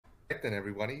then,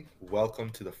 everybody. Welcome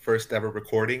to the first ever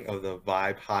recording of the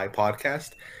Vibe High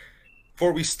podcast.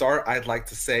 Before we start, I'd like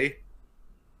to say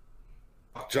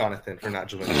fuck Jonathan for not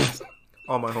joining us.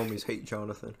 All my homies hate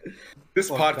Jonathan. This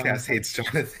Fuck podcast Jonathan. hates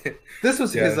Jonathan. This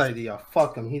was Yes. his idea.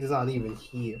 Fuck him. He's not even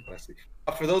here. Honestly.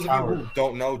 For those of you who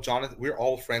don't know, Jonathan, we're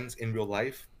all friends in real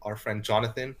life. Our friend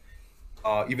Jonathan,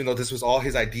 even though this was all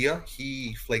his idea,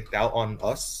 he flaked out on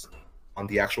us on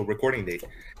the actual recording date.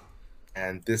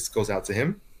 And this goes out to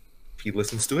him. If he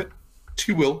listens to it, which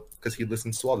he will, because he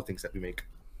listens to all the things that we make.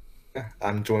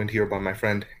 I'm joined here by my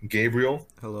friend Gabriel,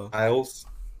 Hello. Isles,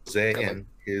 Jose, and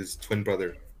his twin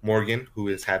brother Morgan, who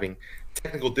is having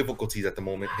technical difficulties at the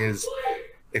moment. His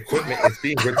equipment is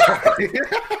being retired.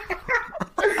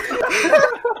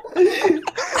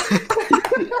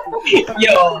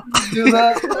 Yo, Do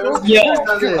that. Yo.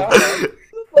 That's it.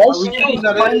 that we shit keeping was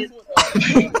that funny.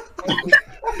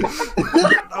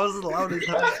 That was the loudest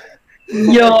time.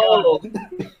 Yo,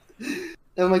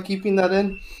 Am I keeping that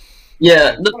in?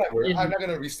 yeah. Look, Whatever. I'm not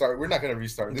gonna restart. We're not gonna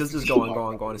restart. This is going.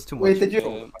 It's too much. Wait, did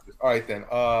you? All right then.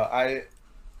 I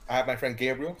have my friend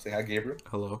Gabriel. Say hi, Gabriel.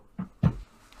 Hello.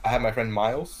 I have my friend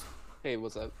Miles. Hey,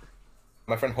 what's up?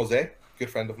 My friend Jose, good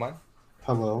friend of mine.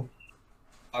 Hello.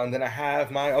 And then I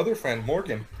have my other friend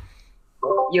Morgan.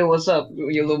 yo, what's up,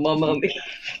 you little mama?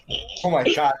 Oh my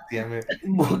god, damn it!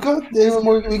 God damn it,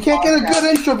 Morgan. We can't get a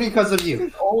good intro because of you.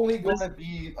 It's only gonna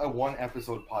be a one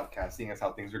episode podcast, seeing as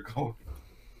how things are going.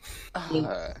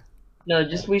 No,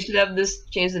 just we should have this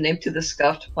change the name to the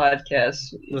Scuffed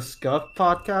Podcast. The Scuff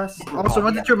podcast. Also,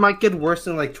 when did your mic get worse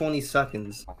in like 20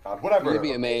 seconds? Oh my god, whatever. You'd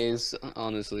be amazed,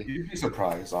 honestly. You'd be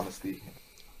surprised, honestly.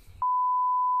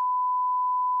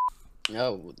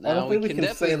 No, I don't now think we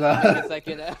can say that. make a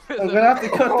second episode. I'm gonna have to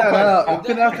cut that out. I'm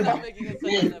gonna have Not to. making a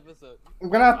second episode. I'm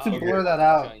gonna have to Okay. blur that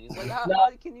out. It's like,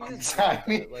 how can you just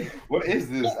like, What is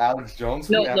this, Alex Jones?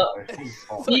 No, Yeah, no.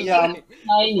 oh. Yeah, I'm-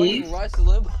 Chinese. fucking Rush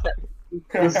Limbaugh. I'm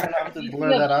gonna have to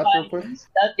blur that out real quick.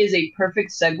 That is a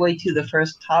perfect segue to the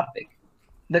first topic,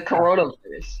 the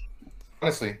coronavirus.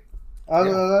 Honestly.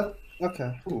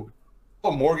 Okay. Ooh.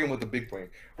 Oh, Morgan with the big brain.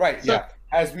 Right, So- yeah.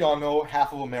 As we all know,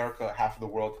 half of America, half of the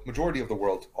world, majority of the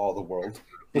world, all the world,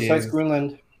 Besides is-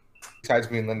 Greenland. besides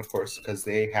Greenland, of course, because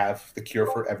they have the cure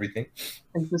for everything.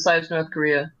 And besides North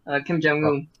Korea, Kim Jong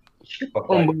Un. But,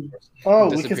 Oh, right, my- of course. Oh,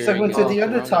 we can Disappearing segue to the of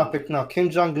other corona. topic now. Kim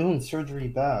Jong Un surgery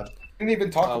bad. We didn't even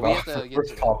talk We about have to the get first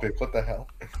to that. topic. What the hell?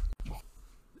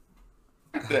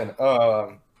 Then,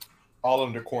 all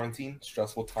under quarantine,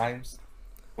 stressful times.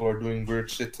 People are doing weird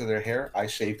shit to their hair. I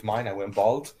shaved mine. I went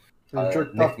bald. I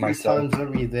jerked Nick off 3 myself. times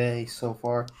every day so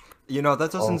far. You know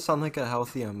that doesn't Oh. sound like a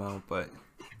healthy amount, but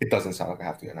It doesn't sound like I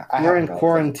have to. We're in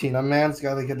quarantine. A man's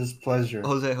gotta get his pleasure.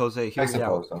 Jose, hear me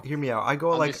suppose so. out. Hear me out. I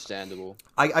go like Understandable.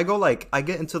 I go like I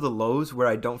get into the lows where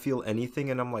I don't feel anything,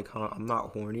 and I'm like, huh, I'm not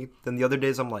horny. Then the other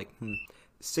days I'm like,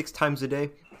 6 times a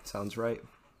day sounds right,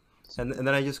 and then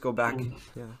I just go back.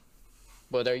 Yeah.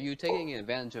 But are you taking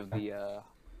advantage of the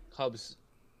Cubs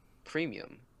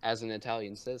premium as an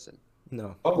Italian citizen?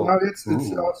 No. Oh, No, it's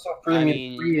ooh. also I premium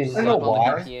mean, free. you In, I know slept on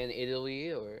why. the VPN in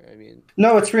Italy, or I mean,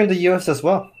 no, it's free in the U.S. as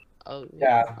well. oh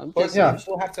Yeah, I'm but just yeah. you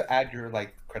still have to add your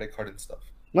like credit card and stuff.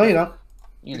 No, you don't.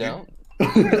 you don't.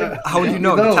 How would you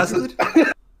know? don't. Tested?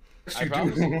 Yes, I you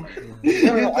promise do. you.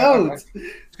 You don't.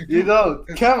 You don't.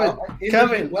 Kevin,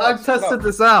 Kevin, I've tested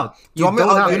this out. You want me-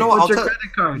 don't have you know to what, put I'll your te-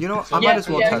 credit card. You know, So I might as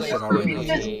well yeah, test yeah, it already.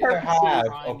 yeah. Just You perfect. have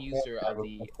Prime user of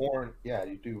the porn. Yeah,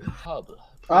 you do. Hub.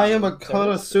 I am a service.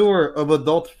 connoisseur of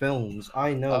adult films.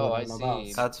 I know Oh, what I I'm see.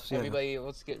 about. That's yeah. Everybody,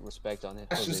 let's get respect on it.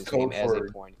 That's Jose's just code name as a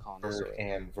for porn Bird connoisseur.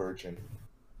 and virgin.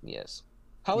 Yes.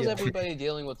 How is Yeah. everybody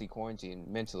dealing with the quarantine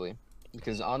mentally?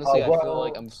 Because honestly, I well- feel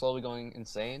like I'm slowly going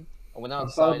insane. I went I thought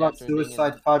outside about after being in-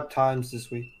 suicide 5 times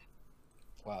this week.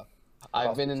 Wow.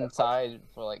 I've been inside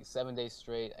for like 7 days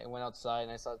straight. I went outside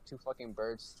and I saw 2 fucking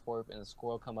birds twerp and a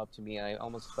squirrel come up to me, and I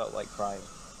almost felt like crying.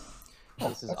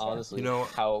 This is that's honestly You know-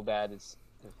 how bad it's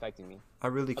affecting me. I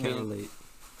really can't mean- relate.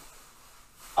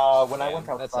 When I Yeah, went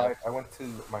that's outside, I went to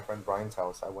my friend Brian's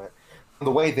house. On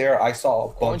the way there, I saw a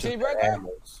bunch Quarantine of breaker?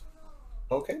 animals.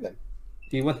 Okay then.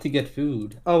 You went to get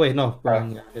food. Oh wait, no,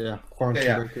 Brian. Yeah, quarantine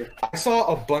Yeah. breaker. I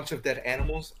saw a bunch of dead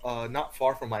animals. Not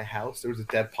far from my house, there was a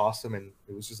dead possum, and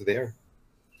it was just there.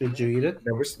 Did you eat it?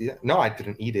 Never see it. No, I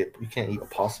didn't eat it. You can't eat a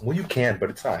possum. Well, you can, but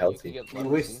it's not You healthy. get You lucky.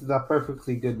 wasted that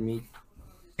perfectly good meat.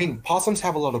 I mean, possums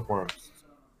have a lot of worms.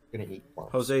 I'm gonna eat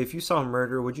worms. Jose, if you saw a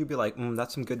murder, would you be like,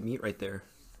 that's some good meat right there?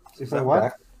 If I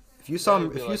what? If you saw Yeah, you'd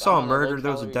be if you like, saw I'm a on a murder,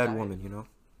 there was a low-calorie dead diet. woman, you know?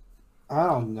 I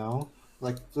don't know.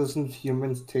 Like, doesn't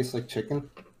humans taste like chicken?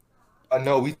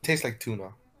 No, we taste like tuna.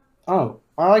 Oh,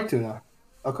 I like tuna.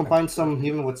 I'll combine some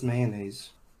even with mayonnaise.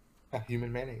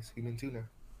 Human mayonnaise, human tuna.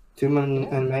 Tuna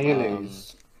and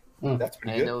mayonnaise. That's I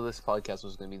pretty didn't good. know this podcast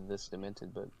was gonna be this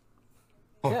demented, but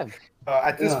Oh, yeah.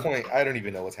 At this Yeah. point, I don't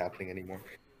even know what's happening anymore.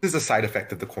 This is a side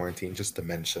effect of the quarantine, just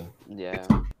dementia. Yeah.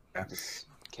 Yeah. Just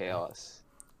chaos.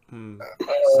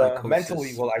 Psychosis.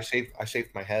 Mentally, well, I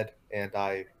shaved my head, and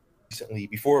I recently,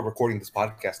 before recording this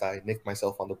podcast, I nicked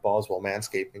myself on the balls while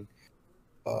manscaping.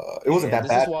 It wasn't that This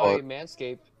bad, is why but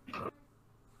Manscaped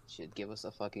should give us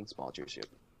a fucking sponsorship.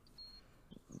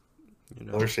 You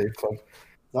know. Dollar Shave Club.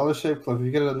 Dollar Shave Club.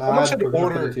 You get an Someone ad. should we're gonna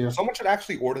put it order. here. Someone should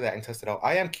actually order that and test it out.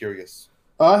 I am curious.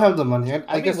 I have the money. I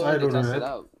I'd be guess willing I'd to test order it it.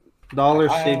 out. Dollar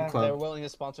I- Shave If they're Club. willing to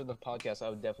sponsor the podcast, I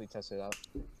would definitely test it out.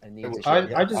 I need It to was-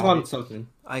 shave. I just wanted something.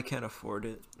 I can't afford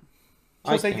it.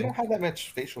 So say can. you don't have that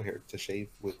much facial hair to shave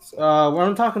with. So. When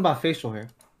I'm talking about facial hair.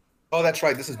 Oh, that's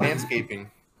right. This is manscaping.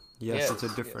 Yes, Yes, it's a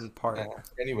different part.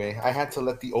 Anyway, I had to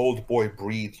let the old boy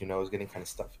breathe. You know, it was getting kind of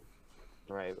stuffy.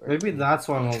 Right. Maybe that's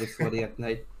why I'm always sweaty at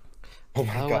night. Oh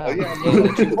my Oh, god! wow. Yeah, Yeah, the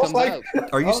truth most comes like-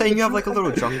 out. Are you Oh, saying the you have truth- like a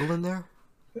little jungle in there?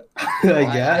 I I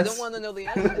guess. don't want to know the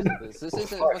answer to this. This isn't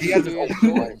fuck, fucking he has his Curious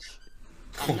own- George.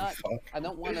 I'm Oh, not. fuck. I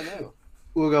don't want to know.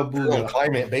 Ooga Your own booga.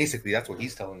 climate, basically. That's what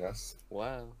he's telling us.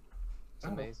 Wow. It's Oh.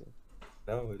 amazing.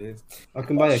 No, it is. I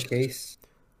can buy a case.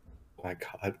 Oh my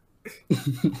god.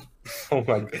 Oh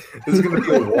my god. This is gonna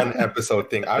be a one episode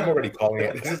thing. I'm already calling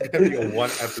it. This is gonna be a one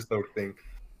episode thing.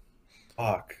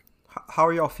 Fuck. How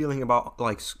are y'all feeling about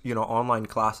like online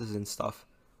classes and stuff?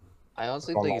 I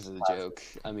honestly Oh, think my it's a God. joke.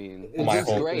 I mean, My it's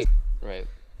whole- great. Right.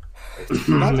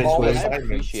 Not Miss all Wade. I assignments.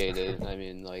 appreciate it. I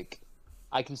mean, like,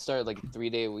 I can start like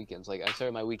 3-day weekends. Like, I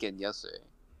started my weekend yesterday.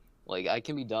 Like, I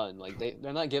can be done. Like,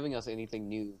 they're not giving us anything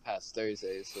new past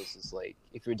Thursday, so it's just like,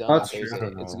 if you're done on That's true.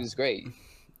 Thursday, it's great.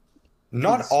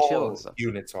 Not It's chill all and stuff.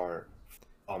 units are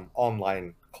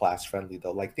online class friendly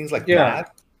though. Like things like Yeah.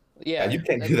 math. Yeah, Yeah, you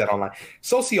can't do that online.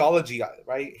 Sociology,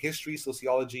 right? History,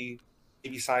 sociology,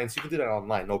 maybe science, you can do that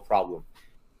online, no problem.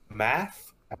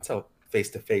 Math, that's a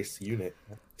face-to-face unit.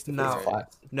 Face-to-face No. class.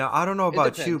 Now I don't know It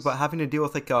about you, depends. but having to deal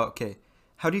with like okay,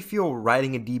 how do you feel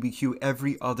writing a DBQ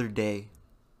every other day?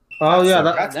 Oh yeah,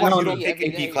 That's why no, you no, don't take every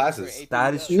AP day classes. for AP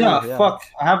That is stuff. true. yeah, Yeah. fuck.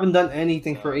 I haven't done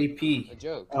anything for A AP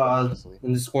joke, uh, honestly.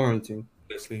 in this quarantine.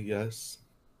 Obviously, yes.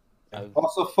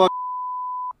 Also, fuck.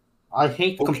 I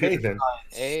hate Okay computer then.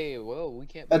 Hey, well, we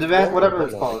can't. advanced, whatever Whoa,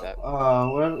 it's whoa, called.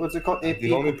 like What's it called? AP.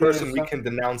 The only computer person we stuff? can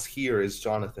denounce here is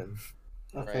Jonathan.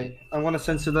 Okay, I want to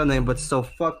censor that name, but still,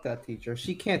 fuck that teacher.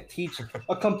 She can't teach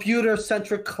a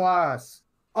computer-centric class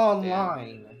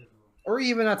online or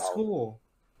even at school.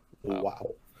 Wow.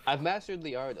 Wow. I've mastered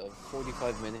the art of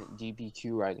 45-minute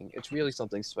DBQ writing. It's really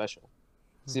something special.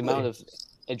 It's the amount of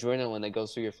adrenaline that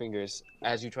goes through your fingers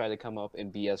as you try to come up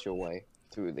and BS your way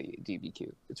through the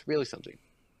DBQ. It's really something.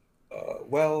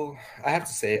 Well, I have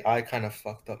to say, I kind of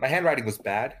fucked up. My handwriting was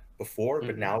bad before,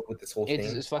 but Mhm. now with this whole thing,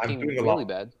 It's I'm fucking doing a really lot.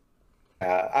 bad.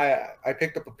 I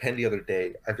picked up a pen the other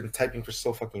day. I've been typing for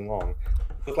so fucking long.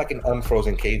 Looked like an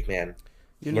unfrozen caveman.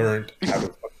 You know, Learned how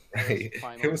to write.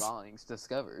 Final It was drawings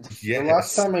discovered. The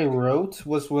last yes. time I wrote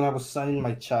was when I was signing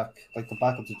my check, like the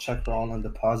back of the check for online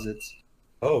deposits.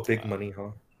 Oh, big money,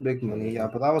 huh? Big money, yeah.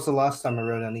 But that was the last time I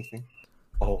wrote anything.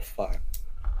 Oh fuck.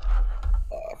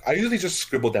 I usually just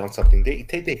scribble down something. They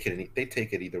take it. They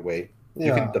take it either way. You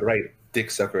Yeah, can write dick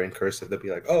sucker in cursive. They'll be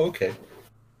like, oh okay,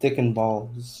 dick and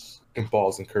balls. and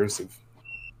balls in cursive.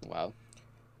 Wow.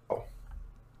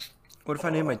 what if I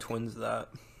name my twins that?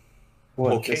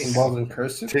 What? Okay. Dick and balls in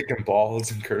cursive? Dick and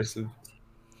balls in cursive.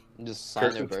 Just sign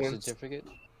their Cursive birth twins. certificate.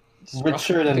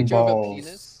 Richard and Picture of a balls.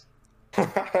 penis.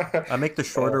 I make the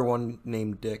shorter one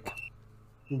named Dick.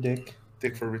 Dick.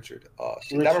 Dick for Richard.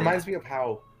 Shit. Richard. That reminds me of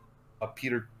how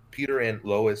Peter and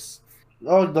Lois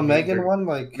Oh, the Megan Megan. one,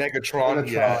 like Megatron.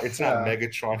 Yeah, Megatron, it's not yeah.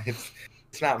 Megatron.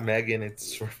 It's not Megan.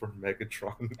 It's short for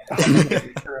Megatron.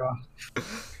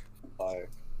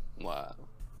 Wow.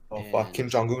 Oh fuck, And- Kim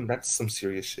Jong Un. That's some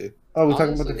serious shit. Oh, we're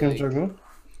talking about the Honestly, Kim like- Jong Un.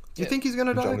 You think he's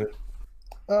gonna Kim die?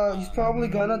 Jong-un. He's probably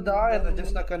gonna die, and they're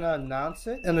just not gonna announce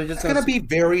it, and they're just That's gonna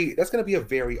be a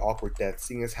very awkward death,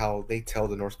 seeing as how they tell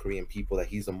the North Korean people that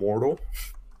he's immortal.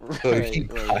 So if he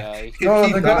Right, dies- yeah. No, if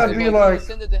he they're gonna dies- be We're like-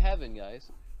 send it to heaven, guys.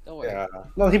 Don't worry. yeah.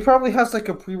 No, he probably has like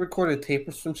a pre-recorded tape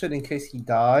or some shit in case he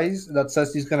dies that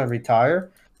says he's gonna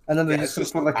retire, and then they're Yeah, just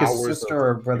it's gonna put like his hours sister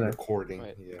of or brother. recording.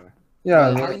 Right. Yeah. Yeah,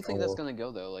 How they're- do you think that's gonna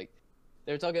go though? Like,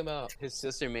 they're talking about his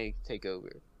sister may take over,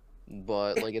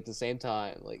 but like at the same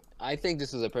time, like I think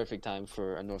this is a perfect time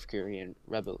for a North Korean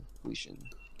revolution.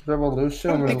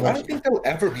 Revolution. I don't think there'll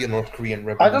ever be a North Korean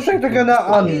revolution. I don't think they're gonna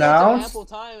I mean, announce. ample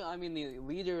time. I mean, the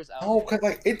leaders out. No, because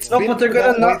like it's No, been but they're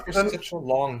that gonna way not- for such a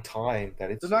long time that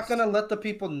it's They're not gonna let the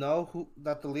people know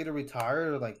that the leader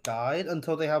retired or like died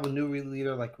until they have a new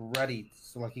leader like ready,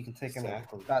 so like he can take him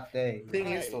Exactly. like, that day. The thing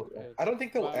is, Right, though, right. I don't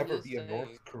think there'll But I'm ever just be a saying-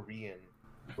 North Korean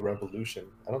revolution.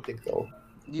 I don't think they'll.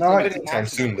 Do you No, think I it's Anytime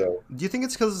possible? soon, though. Do you think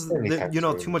it's because Anytime you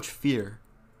know soon. too much fear?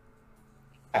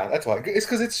 Yeah, that's why. It's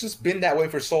because it's just been that way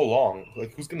for so long.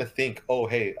 Like, who's gonna think, oh,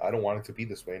 hey, I don't want it to be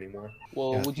this way anymore?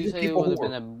 Well, Yeah, would you these are say it people would have who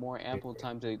been are- a more ample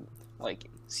time to like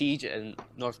siege a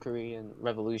North Korean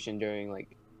revolution during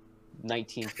like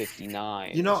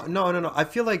 1959? You know, no. I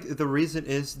feel like the reason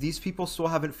is these people still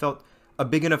haven't felt a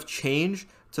big enough change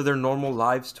to their normal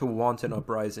lives to want an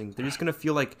uprising. They're just gonna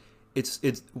feel like it's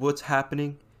what's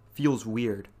happening feels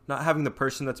weird. Not having the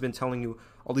person that's been telling you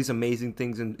all these amazing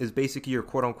things and is basically your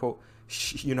quote unquote,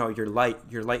 your light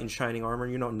and shining armor,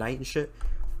 knight and shit.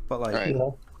 But like, Right. You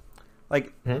know?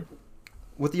 like Mhm.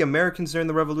 with the Americans during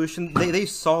the revolution, they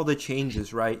saw the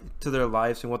changes, right, to their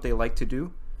lives and what they like to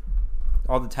do,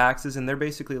 all the taxes, and they're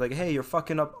basically like, hey, you're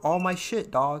fucking up all my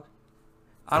shit, dog.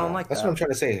 I don't like That's that. what I'm trying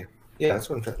to say. Yeah, that's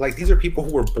what I'm trying. Like, these are people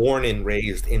who were born and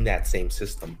raised in that same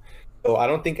system. So I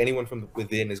don't think anyone from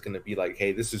within is gonna be like,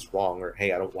 hey, this is wrong, or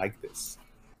hey, I don't like this.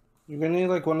 You're gonna need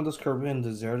like one of those Korean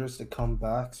deserters to come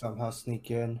back somehow,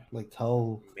 sneak in, like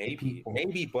tell Maybe, people.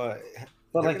 but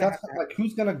But they're like gonna that's have to- like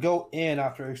who's gonna go in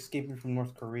after escaping from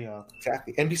North Korea?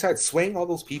 exactly. And besides, swaying all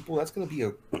those people, that's gonna be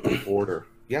a order.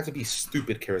 You have to be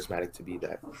stupid charismatic to be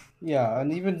that. Yeah,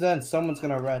 and even then, someone's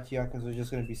gonna rat you out because they're just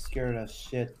gonna be scared as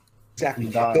shit. Exactly.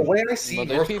 Die. The way I see But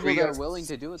there's North people Korea, that are willing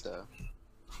to do it though.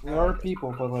 There are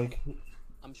people, but like,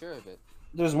 I'm sure of it.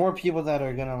 there's more people that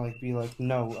are gonna like be like,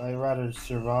 no, I'd rather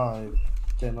survive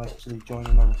than actually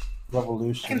joining a I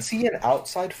revolution. can see an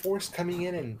outside force coming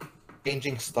in and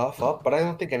changing stuff up, but I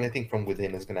don't think anything from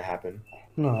within is gonna happen.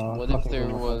 No. What if nothing there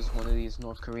gonna was one of these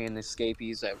North Korean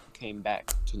escapees that came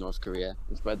back to North Korea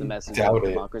and spread the message Doubt of it.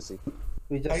 democracy?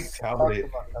 We I just doubt talked it.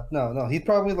 about that. No, he'd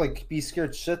probably like be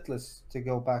scared shitless to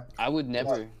go back. I would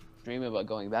never dream about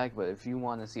going back, but if you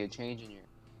want to see a change in your,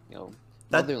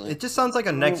 That motherland, it just sounds like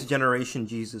a next generation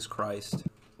Jesus Christ.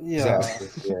 Yeah.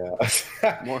 Exactly.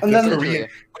 Yeah. more And then- North Korean,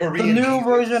 The Korean new Jesus.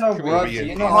 version of Korean Rush. Jesus.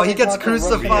 You know Oh, how he they gets talk about Rush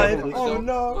crucified. Revolution? Oh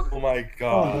no. Oh my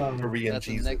God, Oh, no. Korean That's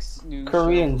the Jesus. next new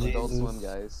Korean show on Adult Jesus. Swim,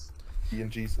 guys. Korean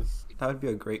Jesus. That would be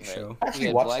a great Right. show. I actually We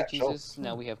had watched Black that show. Jesus,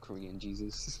 now we have Korean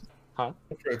Jesus. For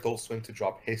Adult Swim to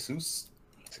drop Jesus.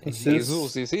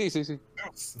 Jesus.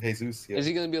 Jesus, yeah. Is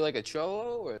he gonna be like a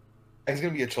cholo or? He's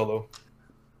gonna be a cholo.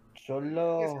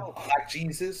 Cholo. Black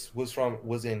Jesus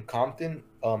was in Compton.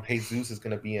 Jesus is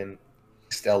gonna be in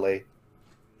East LA.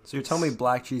 So you're telling me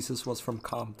Black Jesus was from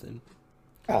Compton?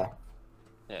 Yeah,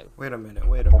 Wait a minute.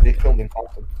 they filmed in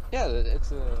Compton. Yeah,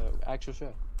 it's a actual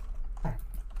show.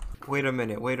 Wait a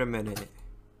minute.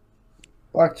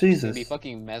 Black You'd Jesus. be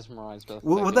fucking mesmerized by the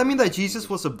Would fact that mean that Jesus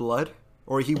was a blood,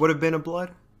 or he would have been a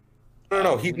blood?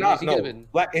 No, he's He not. could've No, been-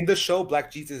 Black in the show,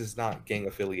 Black Jesus is not gang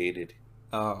affiliated.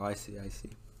 Oh, I see.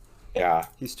 Yeah,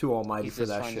 He's too almighty He's for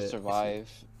just that trying shit. to survive.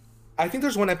 I think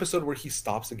there's one episode where he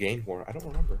stops a gang war. I don't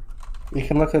remember. You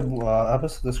can look at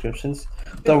episode descriptions.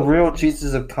 The real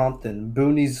Jesus of Compton.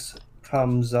 Boonies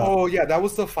comes up. Oh yeah, that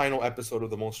was the final episode of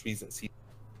the most recent season.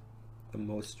 The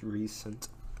most recent.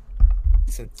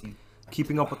 season.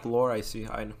 Keeping up with the lore, I see.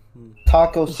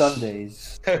 Taco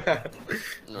Sundays. Right.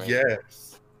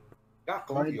 Yes. Not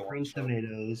Fried Coolio on green the show.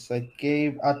 tomatoes. Like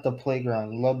Gabe at the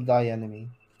playground. Love thy enemy.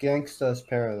 Gangsta's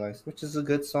Paradise, which is a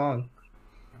good song.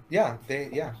 Yeah,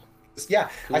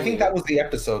 I think that was the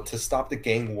episode to stop the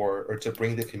gang war or to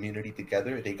bring the community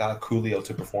together. They got Coolio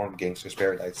to perform "Gangster's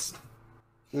Paradise."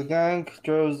 The gang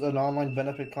throws an online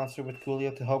benefit concert with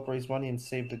Coolio to help raise money and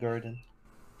save the garden.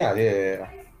 Yeah.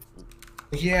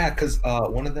 Yeah, because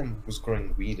one of them was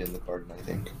growing weed in the garden. I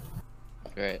think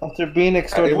Right. After being it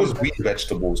extorted, was weed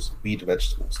vegetables.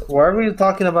 why are we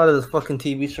talking about this fucking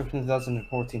TV show from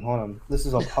 2014? Hold on, this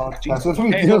is a podcast. What are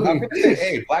we Hey, look, I'm doing? gonna say,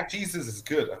 hey, Black Jesus is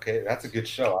good. Okay, that's a good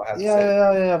show. I have to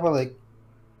say. Yeah, but like,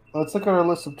 let's look at our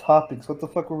list of topics. What the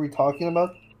fuck were we talking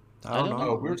about? I don't I don't know.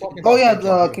 No, we were talking. Oh about yeah, Kim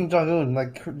Jong-un. Kim Jong Un,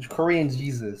 like Korean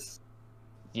Jesus.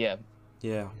 Yeah.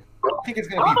 Yeah. I think it's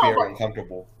gonna be very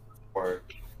uncomfortable for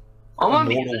a I'm gonna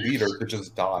be normal leader to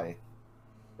just die.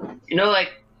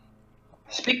 like,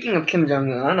 speaking of Kim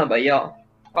Jong Un, I don't know about y'all,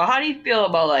 but how do you feel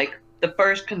about like the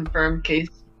first confirmed case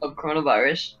of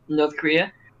coronavirus in North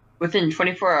Korea within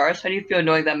 24 hours? How do you feel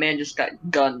knowing that man just got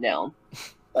gunned down?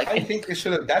 Like, I think that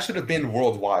should have been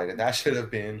worldwide. That should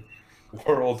have been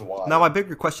worldwide. Now my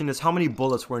bigger question is, how many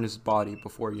bullets were in his body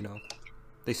before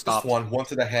They Just stopped. one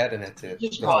to the head, and that's it.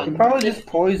 Just That's all. He one. probably just They're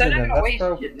poisoned not him. gonna That's waste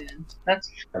so. shit, man.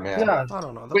 That's Man. Yeah. I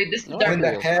don't know. wait. This is No, dark. One in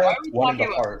the Why head, Why are we one in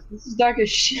talking the about heart. this? This is dark as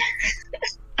shit.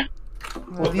 Well,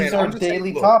 Look, these man, are I'm just saying,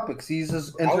 daily look, topics. These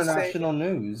is I'll say- international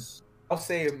news. I'll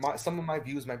say some of my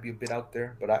views might be a bit out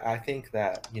there, but I think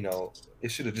that it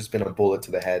should have just been a bullet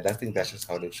to the head. I think that's just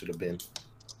how it should have been.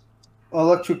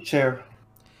 Electric chair.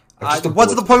 Just a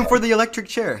What's bullet the to point head. for the electric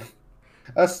chair?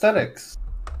 Aesthetics.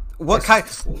 What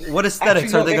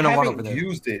aesthetics are they gonna want over there?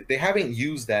 Used it. They haven't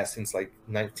used that since like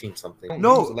 19 something.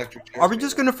 No, Use electric chairs Are we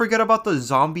just anymore. gonna forget about the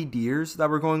zombie deers that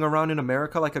were going around in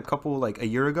America like a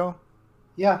year ago?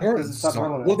 Yeah, They weren't because it's not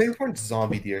relevant. well, they weren't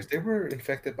zombie deers. They were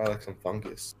infected by like some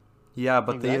fungus. Yeah,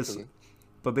 but Exactly.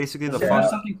 but basically the Is there fun.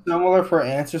 something similar for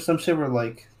ants or some shit where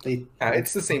like they Yeah,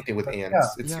 it's the same thing with ants. Yeah.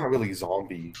 It's Yeah. not really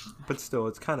zombie. But still,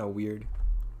 it's kind of weird.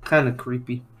 kind of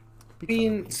creepy. I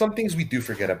mean, some things we do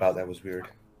forget about that was weird.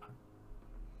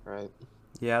 Right.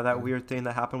 Yeah, that weird thing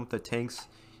that happened with the tanks in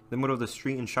the middle of the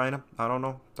street in China. I don't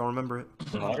know. Don't remember it. I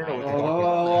don't know what you're talking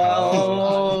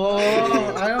Oh,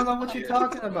 I don't know what you're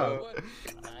talking about.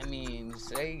 I mean,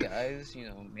 say guys,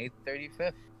 May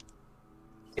 35th.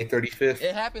 May 35th.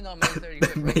 It happened on May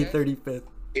 35th. May right, guys? 35th.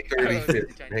 May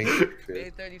 35th. May 35th.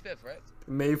 May 35th, right?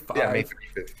 May 5. Yeah, May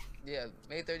 35th. Yeah,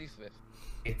 May 35th.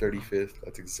 May 35th.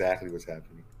 That's exactly what's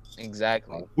happening.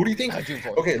 Exactly. Who do you think? June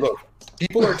 4th. Okay, look.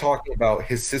 People are talking about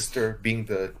his sister being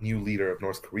the new leader of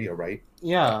North Korea, right?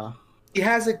 Yeah. He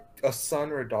has a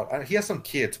son or a daughter. He has some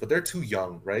kids, but they're too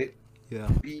young, right? Yeah.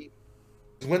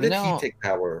 When did No. he take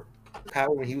power?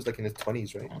 Power when he was like in his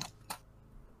 20s, right?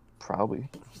 Probably.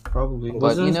 Probably. But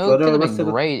Wasn't it his could brother have been arrested?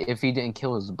 great if he didn't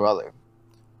kill his brother.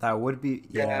 That would be.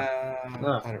 Yeah. Yeah. I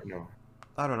don't know.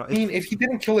 I don't know. I mean, if he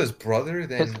didn't kill his brother,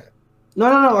 then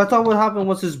No. I thought what happened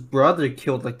was his brother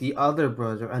killed like the other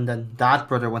brother, and then that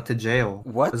brother went to jail.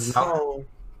 What? Was not- no.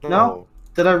 No?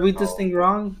 Did I read this No. thing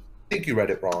wrong? I think you read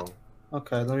it wrong.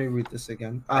 Okay, let me read this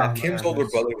again. Kim's older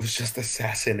brother was just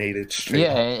assassinated straight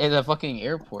Yeah, up. in a fucking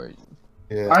airport.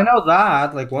 Yeah. I know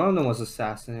that. Like one of them was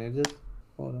assassinated.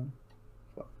 Hold on.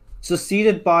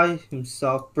 Succeeded by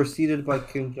himself, preceded by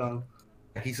Kim Jong.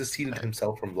 He succeeded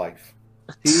himself from life.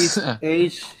 He's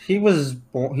age. He was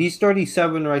born. He's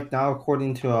 37 right now,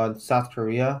 according to South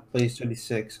Korea, but he's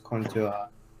 36 according to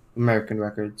American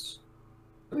records.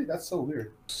 Really, that's so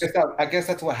weird. I guess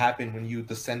that's what happened when you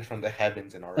descend from the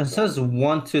heavens in our. It says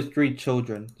 1 to 3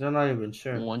 children. They're not even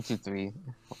sure. 1, 2, 3.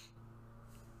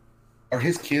 Are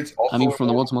his kids also? I mean, from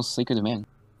the world's most sacred man.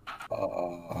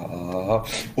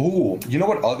 Oh, you know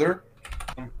what other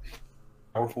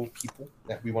powerful people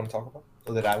that we want to talk about,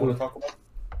 or that I want to talk about?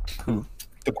 Who?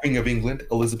 The Queen of England,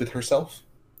 Elizabeth herself.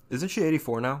 Isn't she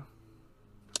 84 now?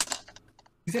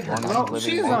 She's in her One of No, living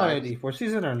she's one not life. 84.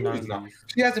 She's in her She's not. 90s.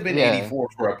 She hasn't been Yeah. 84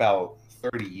 for about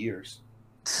 30 years.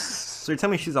 So you're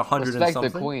telling me she's 100 and Respect the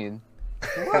something? queen.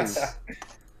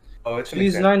 Oh, it's an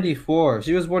She's example. 94.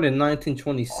 She was born in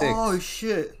 1926. Oh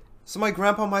shit! So my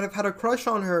grandpa might have had a crush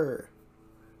on her.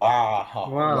 Wow.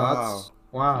 Wow, Wow. that's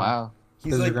wow. Wow.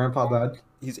 He's Is like your grandpa bad?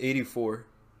 he's 84.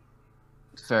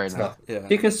 Fair It's enough. not- Yeah.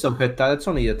 He can still hit that. It's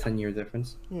only a 10-year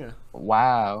difference. Yeah.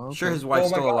 Wow. Okay. Sure, his wife's Oh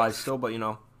my still God. alive still, but you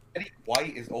know. Betty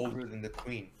White is older than the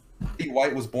Queen. Betty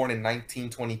White was born in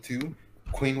 1922.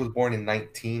 Queen was born in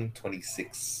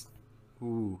 1926.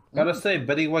 Ooh. Gotta say,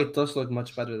 Betty White does look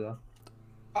much better though.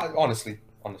 Honestly.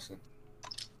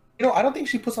 I don't think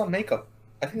she puts on makeup.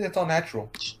 I think that's all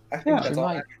natural. I think Yeah, that's she all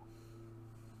might. natural.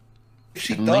 If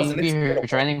she does, and Maybe it's her beautiful.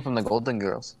 training from the Golden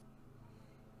Girls.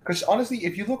 Because honestly,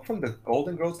 if you look from the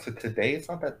Golden Girls to today, it's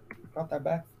not that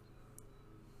bad.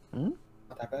 Hmm?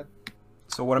 Not that bad.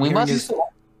 So what I'm We hearing must- is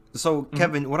so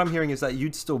Kevin, what I'm hearing is that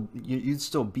you'd still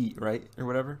beat, right? Or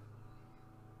whatever.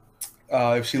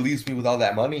 If she leaves me with all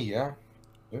that money, yeah.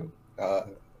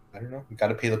 I don't know. We got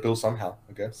to pay the bill somehow,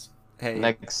 I guess. Hey.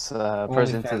 Next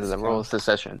person to OnlyFans the account. royal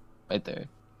succession. Right there.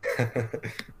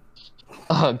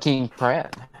 King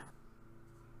Pratt.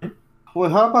 Well,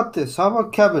 how about this? How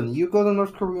about Kevin? You go to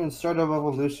North Korea and start a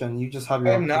revolution. You just have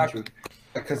your I'm own not, country.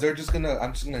 because I'm just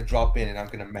gonna drop in and I'm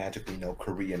gonna magically know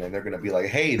Korean, and they're gonna be like,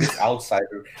 "Hey, this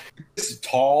outsider, this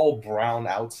tall brown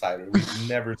outsider, we've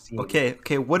never seen." Okay,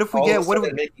 what if we All get of a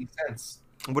sudden making sense.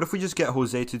 what if we just get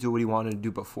Jose to do what he wanted to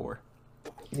do before?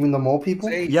 You mean the mole people?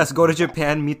 Say- Yes, go to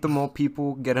Japan, meet the mole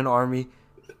people, get an army,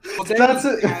 Jose That's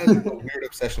it. has a weird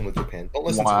obsession with Japan. Don't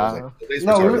listen Wow. to Jose. Jose's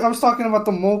No, retarded. I was talking about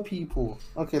the mole people.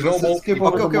 Okay, No let's mole skip people.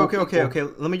 over the mole people. Okay.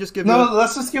 Let me just give No, you.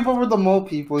 let's just skip over the mole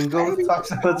people and go talk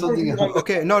about something else.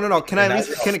 Okay, no. Can I at And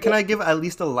least that's- can I give at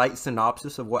least a light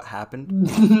synopsis of what happened?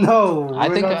 No, I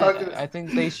we're think not talking. I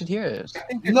think they should hear it.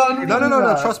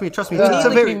 No. Trust me. We Yeah. need It's a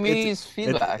the very community's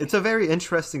feedback. it's a very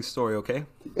interesting story. Okay.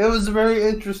 It was a very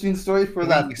interesting story for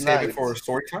that You save night. it for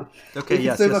story time? Okay. can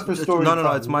Yes. save that for It's- story no.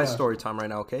 time, It's my yeah. story time right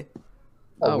now. Okay.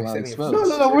 Oh, we're wow, saving it for smooth.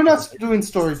 No, we're not doing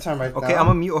story time right Okay. now. I'm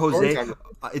gonna mute Jose. Story time.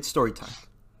 It's story time.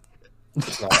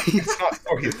 It's not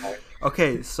story time.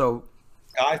 Okay. So.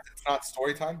 Guys, it's not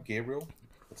story time. Gabriel,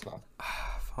 it's not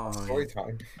Fine. story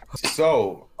time.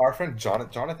 So, our friend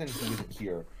Jonathan, who isn't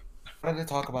here, wanted to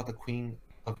talk about the Queen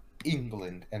of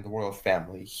England and the royal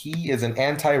family. He is an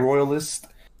anti-royalist.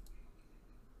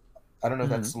 I don't know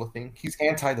if that's still a thing. He's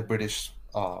anti the British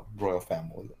royal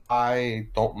family. I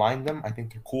don't mind them. I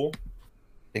think they're cool. I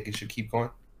think it should keep going.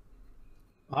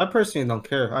 I personally don't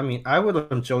care. I mean, I would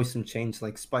enjoy some change,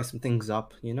 like spice some things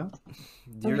up. You know,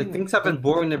 like things have been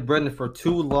boring in Britain for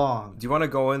too long. Do you want to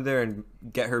go in there and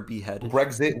get her beheaded?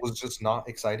 Brexit was just not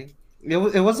exciting. It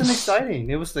wasn't exciting.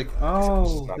 It was like,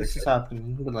 oh, not this is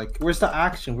happening. But like, where's the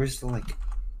action? Where's the like,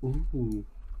 ooh.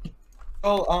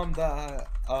 Oh, the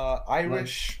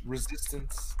Irish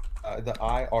resistance, the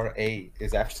IRA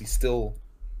is actually still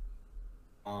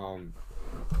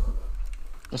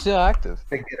They're still active.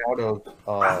 they get out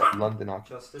of London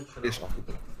Justin. occupation.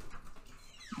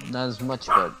 Not as much,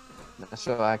 but they're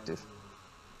still active.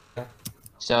 Yeah.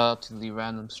 Shout out to the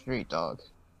random street dog.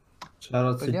 Shout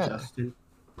out to But yeah. Justin.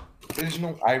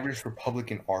 Original Irish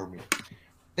Republican Army. Are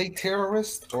they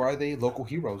terrorists or are they local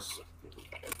heroes?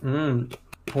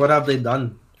 What have they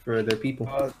done for their people?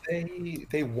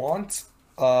 They want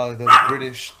the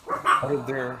British out of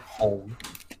their home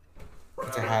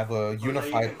to have a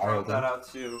unified Ireland. out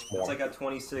too. It's like at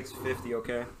 26.50.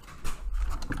 Okay.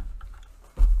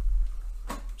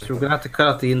 So we're gonna have to cut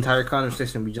out the entire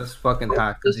conversation we just fucking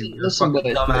had because you're a Listen,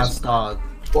 fucking boys, dumbass dog.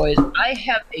 Boys, I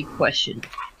have a question.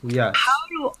 Yes. How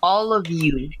do all of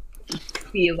you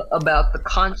feel about the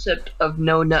concept of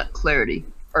no nut clarity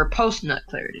or post nut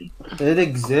clarity? It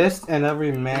exists, and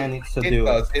every man needs to It do it.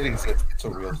 does. It exists. It's a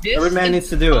real. This Every man is- needs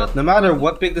to do it. No matter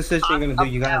what big decision you're gonna do,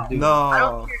 you gotta do it. I No.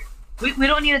 don't care. We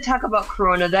don't need to talk about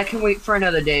Corona. That can wait for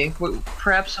another day.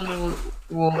 Perhaps someone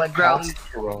will like ground.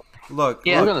 Look.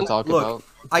 Yeah. We're look, gonna talk look, about.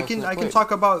 I can talk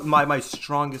about my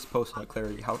strongest post nut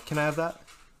clarity. How can I have that?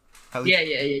 At least-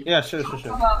 Yeah. Yeah, sure.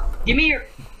 Give me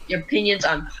your opinions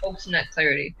on post nut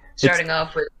clarity. Starting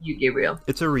off with you, Gabriel.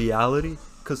 It's a reality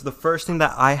because the first thing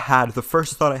that I had, the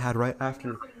first thought I had right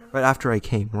after I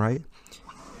came, right?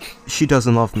 She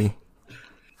doesn't love me.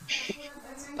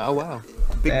 Oh wow.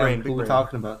 Big Damn, brain, who big we brain.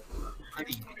 talking about?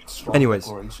 Anyways.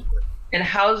 And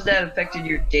how's that affected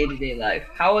your day to day life?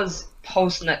 How has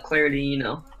post nut clarity,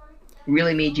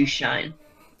 really made you shine?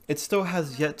 It still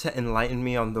has yet to enlighten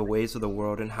me on the ways of the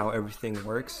world and how everything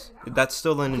works. That's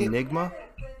still an enigma,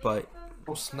 but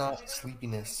Post-nut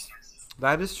sleepiness.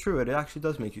 that is true. It actually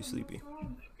does make you sleepy.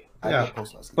 Yeah.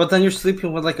 Post-nut sleep. But then you're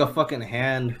sleeping with like a fucking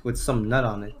hand with some nut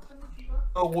on it.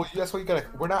 Oh well, that's why you gotta.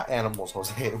 We're not animals,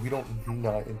 Jose. We don't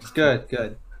nut.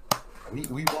 Good.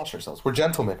 We wash ourselves. We're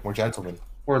gentlemen.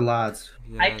 Or lads.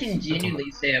 I Yes. can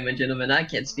genuinely say I'm a gentleman. I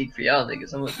can't speak for y'all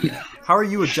niggas. How are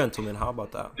you a gentleman? How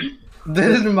about that?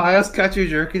 Didn't Miles catch you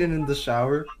jerking in the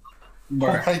shower? Oh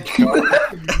my god!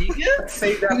 Nigga?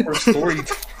 Save that for story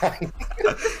time.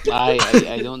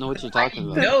 I don't know what you're talking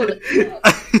about. No,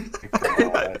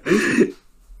 God.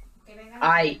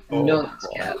 I Oh, know that's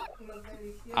cap.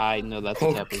 I know that's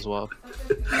a cap as well.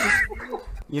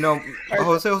 You know,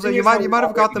 Jose, you might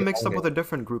have got them mixed up with a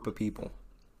different group of people.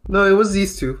 No, it was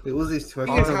these two. I It's can't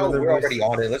how remember their we're voice. already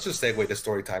on it. Let's just segue to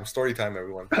story time. Story time,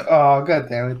 everyone. Oh, god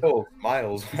damn it. Oh,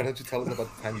 Miles, why don't you tell us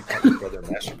about the time you caught your brother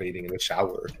masturbating in the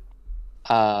shower?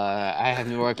 I have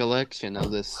no recollection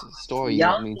of this story you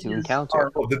want me to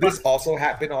encounter. Oh, did this also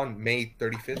happen on May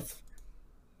 35th?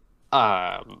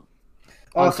 Oh,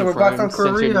 so we're back from Unconfirmed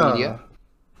censored Korea.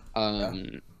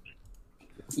 media.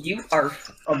 You are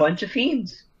a bunch of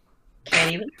fiends.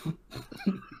 Can't even.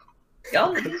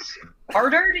 Y'all niggas are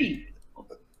dirty.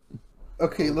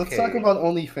 Okay, let's Okay. talk about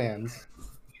OnlyFans.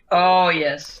 Oh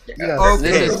yes. Yes. Okay,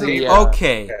 This is the,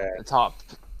 okay. The top.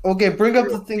 Okay, bring up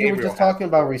the thing we were Gabriel just talking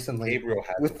about recently Gabriel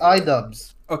had with something.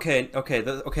 iDubbbz.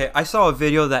 Okay. I saw a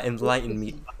video that enlightened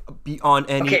me beyond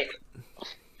any. Okay.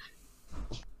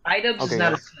 iDubbbz is Okay,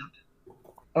 not yeah. a simp.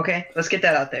 Okay, let's get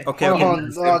that out there. Okay, Hold okay.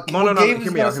 on, No, Gabe hear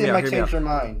is me gonna out, say hear me might out, hear me change out. your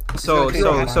mind. He's So gonna change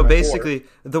your so mind. basically,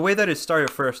 the way that it started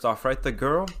first off, right? The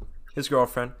girl, his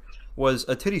girlfriend, was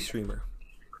a titty streamer.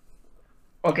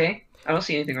 Okay, I don't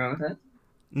see anything wrong with that.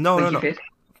 No, no, Like, you no. face-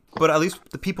 But at least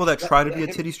the people that try to be a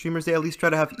titty streamers, they at least try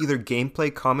to have either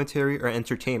gameplay, commentary, or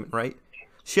entertainment, right?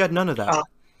 She had none of that. Oh.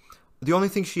 The only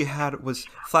thing she had was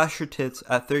flash her tits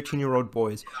at 13-year-old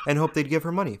boys and hope they'd give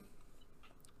her money.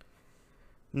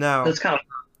 Now, That's kind of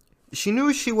she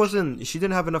knew she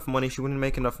didn't have enough money, she wouldn't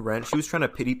make enough rent. She was trying to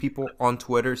pity people on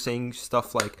Twitter saying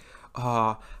stuff like,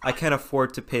 I can't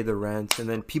afford to pay the rent. And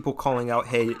then people calling out,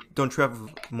 hey, don't you have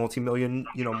a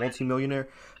multimillionaire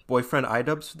boyfriend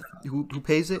iDubbbz who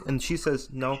pays it? And she says,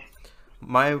 no,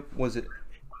 my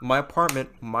apartment,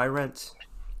 my rent,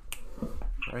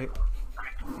 right?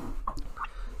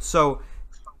 So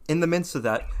in the midst of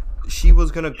that, she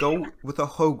was gonna go with a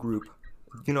hoe group,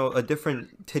 a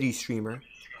different titty streamer,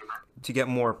 to get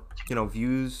more,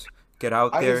 views, get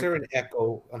out Why there. is there an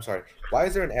echo? I'm sorry. Why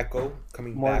is there an echo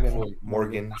coming back from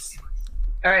Morgan's?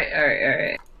 all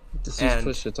right. This And- is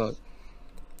push to talk.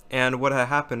 And what had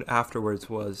happened afterwards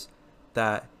was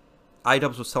that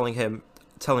iDubbbz was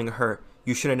telling her,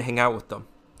 you shouldn't hang out with them.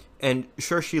 And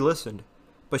sure, she listened,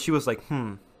 but she was like,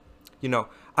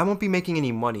 I won't be making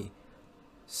any money.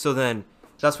 So then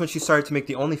that's when she started to make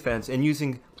the OnlyFans and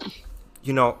using,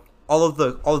 all of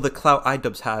the clout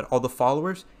iDubbbz had, all the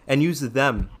followers, and use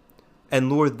them and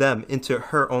lure them into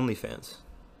her OnlyFans.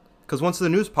 Because once the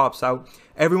news pops out,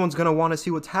 everyone's gonna want to see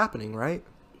what's happening, right?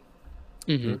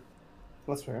 Mm-hmm.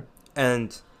 That's fair.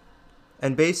 And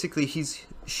basically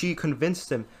she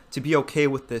convinced him to be okay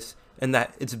with this and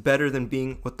that it's better than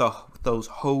being with those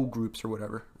hoe groups or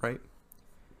whatever, right?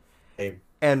 Hey,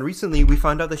 And recently we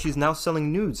found out that she's now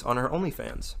selling nudes on her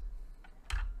OnlyFans.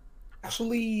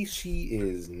 actually, she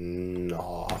is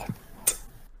not.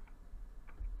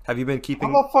 Have you been How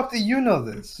keeping? the fuck do you know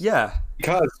this? Yeah.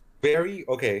 Because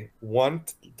one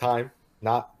time,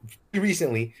 not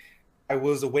recently, I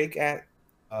was awake at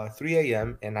 3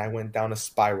 a.m. and I went down a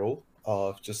spiral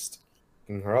of just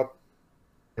looking her up,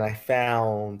 and I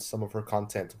found some of her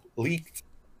content leaked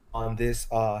on this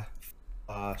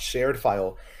shared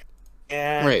file,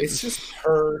 and Right. it's just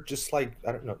her, just like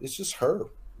I don't know, it's just her.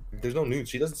 There's no news.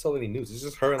 She doesn't sell any news. It's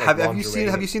just her. And, like, Have you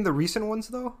lingerie. seen the recent ones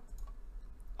though?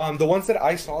 The ones that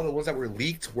I saw, the ones that were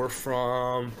leaked, were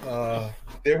from.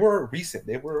 They were recent.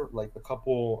 They were like a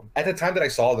couple at the time that I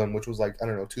saw them, which was like I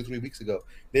don't know, 2-3 weeks ago.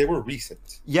 They were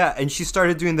recent. Yeah, and she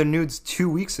started doing the nudes 2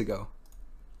 weeks ago.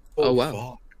 Oh, wow.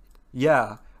 fuck.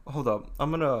 Yeah. Hold up. I'm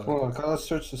gonna Hold on, gotta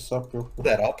search this up real Pull quick.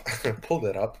 that up. Pull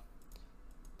that up.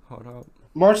 hold up.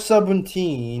 March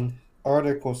 17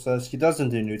 article says he doesn't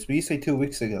do nudes, but you say 2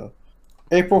 weeks ago.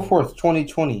 April 4th,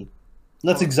 2020.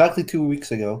 That's exactly 2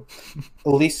 weeks ago.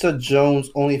 Elisa Jones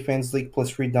OnlyFans leak plus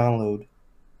free download.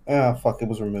 Ah, fuck, it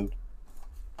was removed.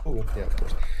 Oh yeah, of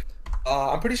course.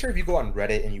 I'm pretty sure if you go on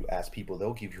Reddit and you ask people,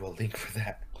 they'll give you a link for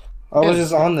that. I was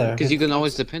just on there. Because you can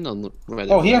always depend on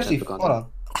Reddit. Oh, for he that actually. type of Hold content.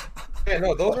 on. Yeah,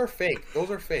 no, those are fake. Those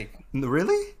are fake.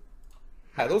 Really?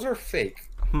 Yeah, those are fake.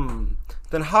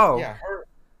 Then how? Yeah,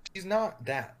 she's not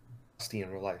that nasty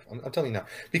in real life. I'm telling you now.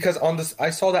 Because on this,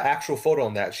 I saw the actual photo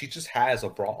on that. She just has a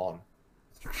bra on.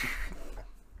 They're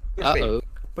fake. Uh-oh.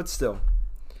 But still.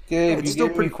 Gabe, It's you still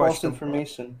gave pretty me false questionable.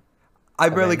 information. I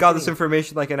barely Okay. got this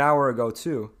information like an hour ago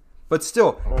too. But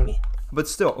still, Yeah,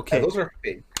 okay. those are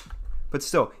fake. But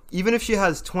still, even if she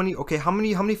has 20, okay, how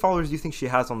many followers do you think she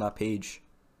has on that page?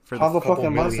 For How the the fuck couple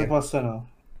am I million. supposed to know?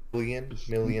 Million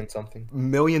something.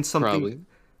 million something? Probably.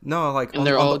 No, like And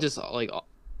they're all the, just like.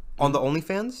 on the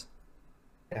OnlyFans.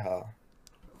 Yeah.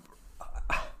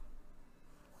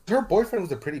 Her boyfriend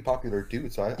was a pretty popular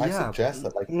dude, so I Yeah. suggest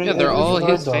that like Yeah, they're all It's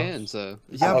his hard, though. fans, though.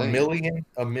 Yeah,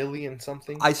 a million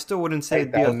something. I still wouldn't say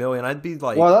it'd be a 8,000. million. I'd be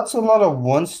like, Well, that's a lot of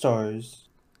 1 stars.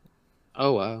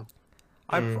 Oh, wow.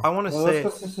 I want to Well, say,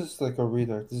 that's 'cause this is like a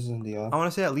reader. This isn't the. I want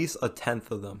to say at least a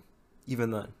tenth of them.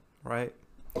 Even then, right?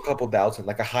 A couple thousand,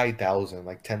 like a high thousand,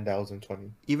 like 10,000,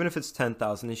 20. Even if it's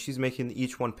 10,000, and she's making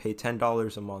each one pay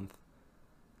 $10 a month.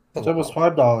 That was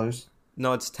 $5.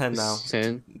 No, it's 10 now.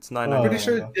 10. It's 9. Oh.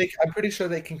 I'm pretty sure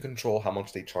they can control how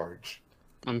much they charge.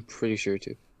 I'm pretty sure,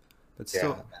 too. But Yeah,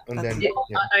 still, and then Yeah,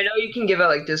 yeah. I know you can give out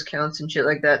like discounts and shit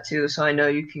like that too, so I know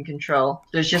you can control.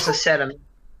 There's just a set amount.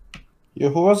 Yo,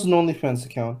 who has an OnlyFans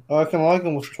account? Oh, I can log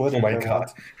in with Twitter. Oh my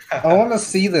god. I want to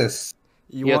see this.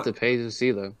 you You want have to pay to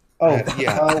see, though. Oh,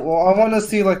 Yeah. well, I want to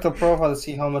see like the profile to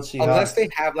see how much he Unless has. they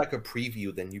have like a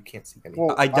preview, then you can't see anything.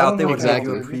 Well, I doubt don't they know would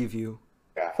exactly. have you a preview.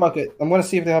 Fuck it. I'm gonna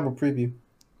see if they have a preview.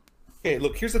 Okay,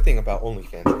 look, here's the thing about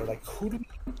OnlyFans. Right? Like, who do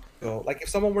we go? Like, if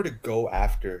someone were to go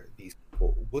after these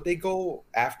people, would they go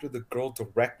after the girl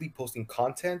directly posting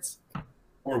content,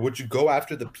 or would you go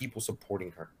after the people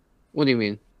supporting her? What do you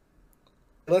mean?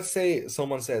 Let's say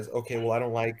someone says, "Okay, well, I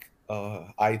don't like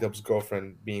iDubbbz's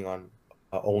girlfriend being on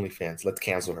OnlyFans. Let's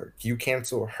cancel her. Do you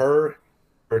cancel her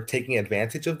for taking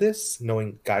advantage of this,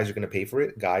 knowing guys are gonna pay for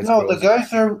it? Guys, No, girls, the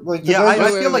guys are like. The Yeah, guys I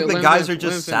are, feel like the let guys me are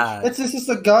just finish. sad. it's just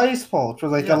the guys' fault for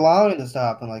like Yeah. allowing this to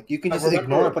happen. Like you can just remember,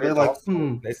 ignore it, but they're there's like,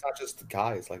 also- It's not just the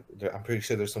guys. Like I'm pretty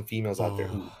sure there's some females out there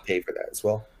who pay for that as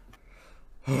well.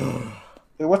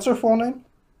 Hey, what's her full name?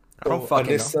 I don't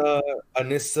fucking know.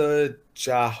 Anissa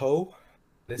Jaho.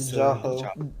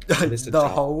 Jaho. Mr. The John.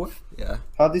 hoe. Yeah.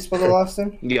 How do you spell the last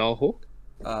name? Yahoo.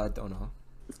 Don't know.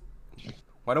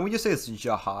 Why don't we just say it's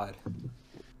Jihad?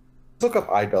 Look up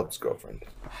iDubbbz's girlfriend.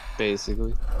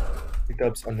 Basically.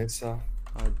 iDubbbz Anissa.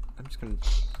 I'm just gonna.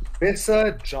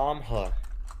 Anissa Jomha.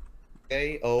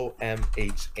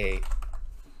 Jomha.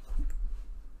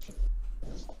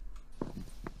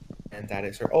 And that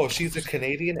is her. Oh, she's a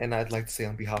Canadian, and I'd like to say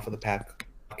on behalf of the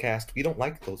podcast, we don't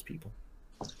like those people.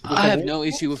 I have no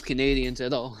issue with Canadians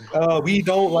at all. We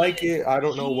don't like it. I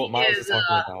don't know what Miles is talking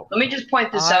about. Let me just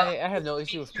point this out. I have no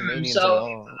issue with Canadians So- at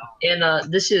all.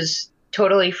 And this is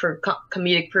totally for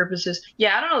comedic purposes.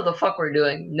 Yeah, I don't know what the fuck we're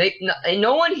doing.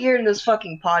 No one here in this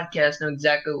fucking podcast know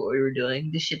exactly what we were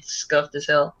doing. This shit's scuffed as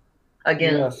hell.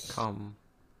 Again, Yes. Come.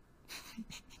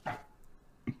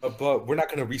 But we're not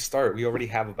going to restart. We already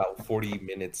have about 40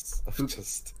 minutes of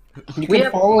just You We can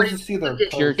have follow 40 to see their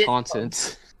Pure posts.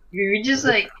 content. you're just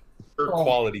like,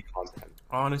 quality content.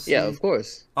 Honestly. Yeah, of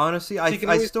course. Honestly, you can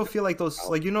I always- still feel like those,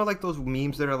 like, you know, like those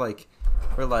memes that are like,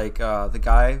 where like the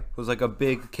guy was like a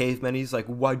big caveman. He's like,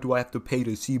 why do I have to pay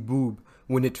to see boob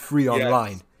when it's free Yes.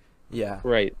 online? Yeah,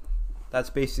 Right. that's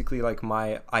basically like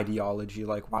my ideology.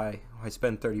 Like why I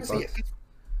spend $30 bucks.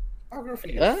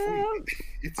 Photography is Uh, free.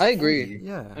 It's I agree. free.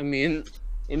 Yeah. I mean,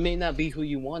 it may not be who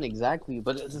you want exactly,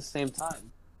 but at the same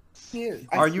time. Yeah,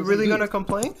 Are you really gonna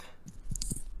complain?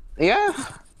 Yeah.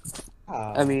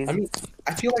 I mean-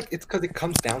 I feel like it's because it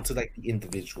comes down to like the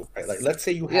individual, right? Like, let's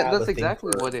say you have Yeah, that's a thing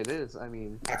exactly for- what it is. I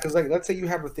mean, Because like, let's say you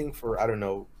have a thing for I don't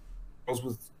know, girls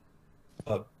with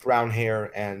brown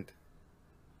hair and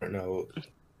I don't know.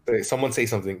 Someone say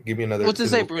something. Give me another. let's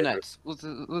just say physical brunettes.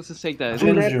 Let's just take that. as-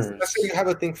 Brunettes. Brunettes. Let's say you have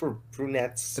a thing for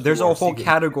brunettes. There's who a are whole secret-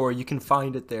 category. You can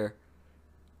find it there.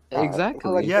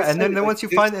 Exactly. like- Yeah, let's and then, say, then like, once you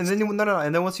this- find, and then you, no,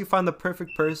 and then once you find the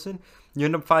perfect person, you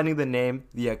end up finding the name,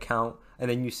 the account, and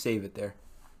then you save it there.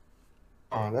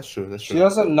 Oh, that's true. That's She true.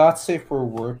 doesn't not safe for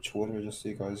work Twitter, just so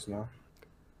you guys know.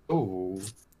 Oh,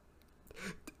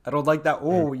 I don't like that.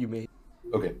 Oh, you made.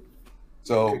 okay.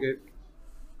 So,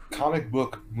 comic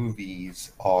book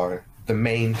movies are the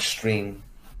mainstream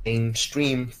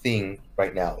thing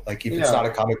right now. Like, if it's Yeah. not a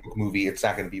comic book movie, it's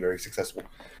not going to be very successful.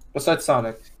 Besides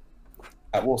Sonic.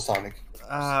 Well, Sonic.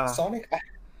 Sonic. I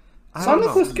don't Sonic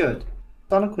know. was good.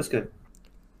 Sonic was good.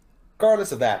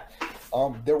 Regardless of that,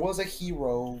 there was a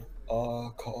hero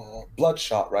called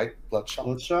Bloodshot, right? Bloodshot.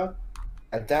 Bloodshot?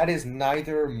 And that is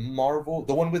neither Marvel,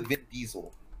 the one with Vin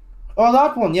Diesel. Oh,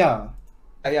 that one, yeah.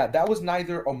 Yeah, that was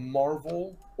neither a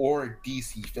Marvel or a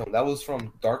DC film. That was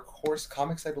from Dark Horse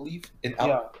Comics, I believe.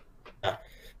 Yeah.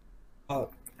 Was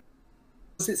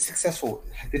it successful?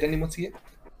 Did anyone see it?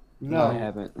 No. I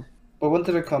haven't. But when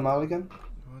did it come out again?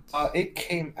 It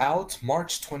came out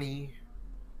March 20.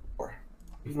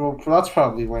 Well, that's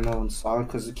probably why no one saw it,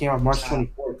 because it came out March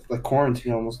 24th. Like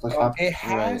quarantine almost like happened. It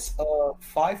has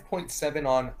 5.7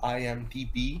 on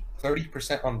IMDb,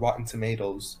 30% on Rotten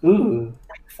Tomatoes, Ooh.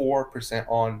 4%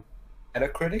 on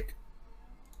Metacritic.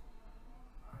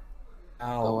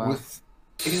 Now, Oh, wow. with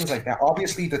things like that,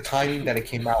 obviously the timing that it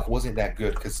came out wasn't that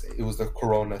good because it was the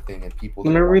Corona thing and people.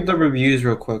 Let me read the reviews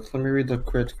real quick. Let me read the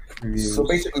critic reviews. So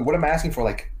basically, what I'm asking for,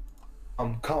 like,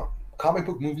 comic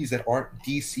book movies that aren't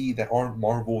DC, that aren't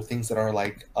Marvel, things that are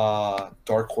like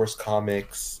Dark Horse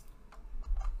Comics,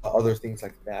 other things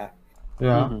like that.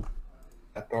 yeah. Mhm.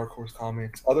 Dark Horse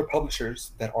Comics, other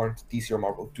publishers that aren't DC or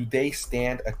Marvel, do they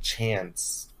stand a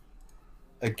chance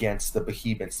against the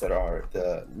behemoths that are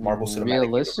the Marvel Cinematic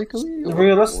Realistically,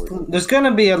 There's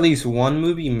gonna be at least one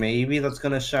movie maybe that's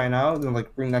gonna shine out and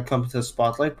like bring that company to the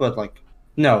spotlight, but like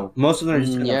no, most of them are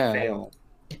just gonna Yeah. fail.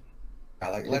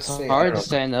 Like, let's It's say, I hard don't to know,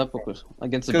 stand up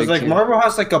against a Because big like team. Marvel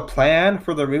has like a plan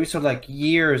for their movies, so like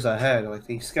years ahead, like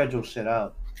they schedule shit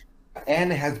out.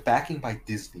 and it has backing by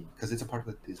Disney because it's a part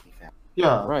of the Disney family.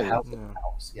 Yeah, Right. House of Yeah.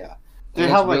 House, yeah. they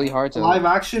And have it's really like hard to- live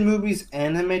action movies,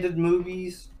 animated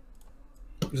movies.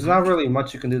 There's not really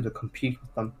much you can do to compete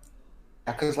with them.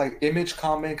 Because like Image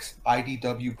Comics,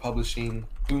 IDW Publishing,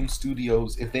 Boom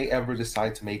Studios, if they ever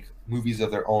decide to make movies of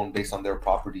their own based on their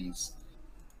properties,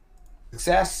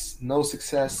 success, no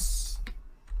success,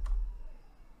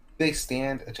 they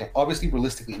stand a chance. Obviously,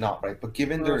 realistically not, right? But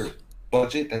given their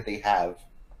budget that they have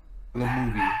for the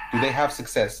movie, do they have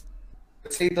success?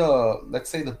 let's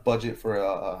say the budget for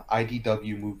a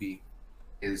IDW movie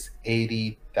is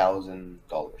 $80,000,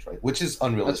 right? Which is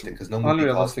unrealistic because no movie costs.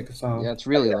 Unrealistic as hell. Yeah, it's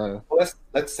really low. Well,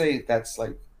 let's say that's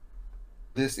like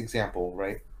this example,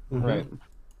 right? Mhm. Right.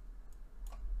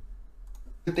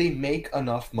 Did they make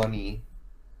enough money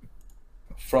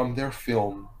from their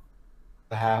film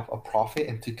to have a profit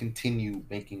and to continue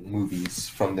making movies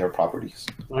from their properties?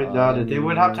 I doubt it. They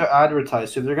would have to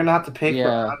advertise, so they're gonna have to pay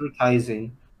Yeah. for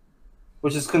advertising,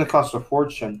 which is gonna cost a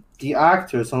fortune. The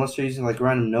actors, unless they're using like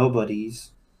random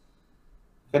nobodies,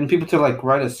 getting people to like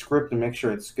write a script and make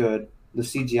sure it's good. The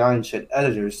CGI and shit,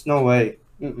 editors, no way.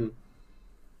 Mm-mm.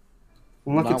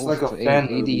 Unless Not it's like a with fan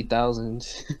 80,000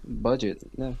 budget.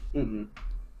 No. movie.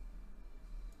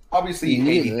 Obviously, You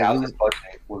need it, 80,000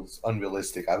 budget was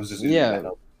unrealistic. I was just using Yeah. that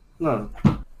number. No.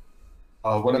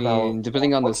 What I mean, about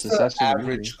depending on the what's success of the average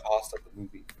movie? cost of the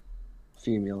movie?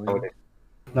 Few million. nowadays?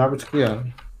 Average, yeah.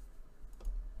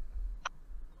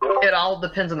 It all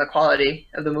depends on the quality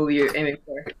of the movie you're aiming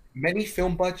for. Many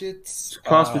film budgets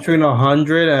Cost between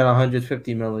 100 and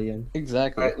 150 million.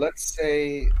 Exactly. right, let's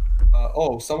say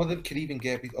some of them could even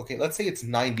get okay, let's say it's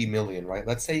 90 million, right?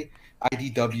 Let's say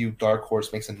IDW Dark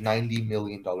Horse makes a $90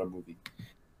 million movie.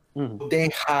 Mhm. Do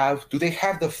they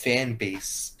have the fan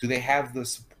base? Do they have the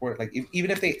support? Like even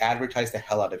if they advertise the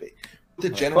hell out of it, the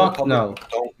general Fuck public no.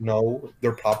 don't know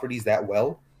their properties that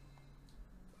well.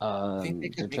 think they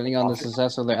could Depending make on the profit.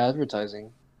 success of their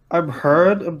advertising. I've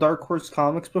heard of Dark Horse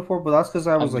Comics before, but that's because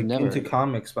I was I've like never- into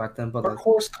comics back then. But Dark like,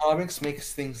 Horse Comics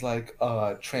makes things like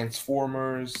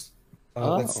Transformers.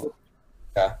 That's-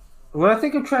 Oh. when I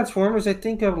think of Transformers, I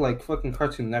think of like fucking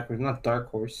Cartoon Network, not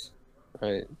Dark Horse.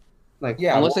 Right. Like,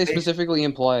 yeah, Unless well, they specifically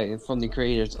imply from the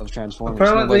creators of Transformers.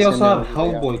 apparently they nobody's also gonna have know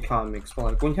who they are. Hellboy comics. But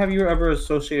like, when have you ever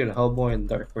associated Hellboy and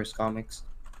Dark Horse comics?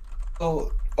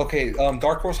 So okay,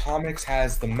 Dark Horse Comics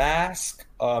has The Mask,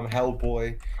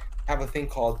 Hellboy, have a thing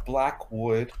called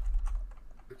Blackwood,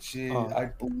 which is, Oh. I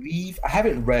believe I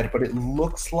haven't read, but it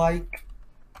looks like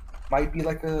might be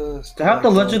like a. They have the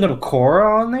Legend of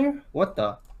Korra on there. What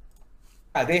the?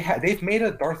 Yeah, they've made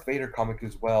a Darth Vader comic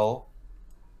as well.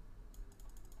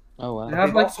 Oh wow. They have,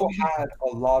 They've like, also had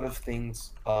a lot of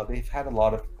things. They've had a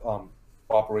lot of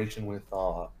cooperation with.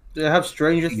 They have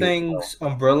Stranger Yeah. Things,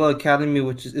 Umbrella Academy,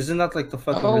 which isn't that like the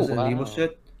fucking Oh, Resident wow. Evil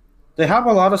shit? They have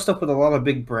a lot of stuff with a lot of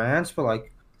big brands, but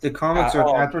like the comics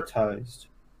are advertised.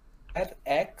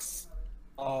 FX,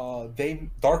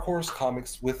 Dark Horse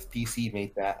Comics with DC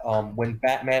made that. When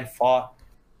Batman fought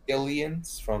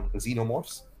aliens from the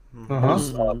Xenomorphs, Uh that huh.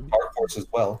 was Dark Horse as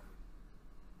well.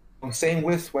 Same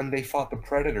with when they fought the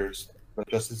Predators, the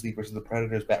Justice League versus the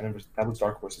Predators, that was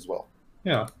Dark Horse as well.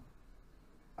 Yeah.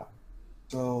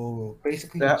 So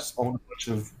basically, Yeah. they just own a bunch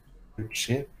of weird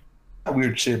shit. Not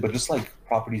weird shit, but just like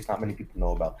properties not many people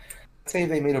know about. Let's say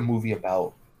they made a movie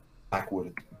about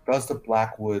Blackwood. Does the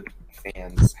Blackwood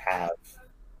fans have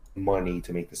money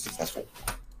to make this successful?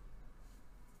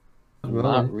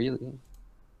 Not really.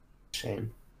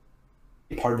 Shame.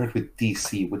 They partnered with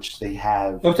DC, which they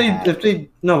have. If had. if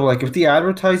the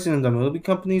advertising and the movie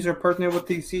companies are partnered with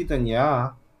DC, then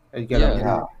yeah, I get it.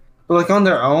 Yeah. But like on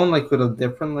their own, like with a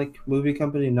different like movie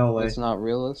company, no way. It's not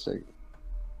realistic.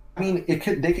 I mean, they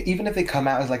could even if they come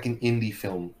out as like an indie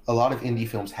film. A lot of indie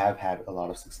films have had a lot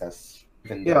of success.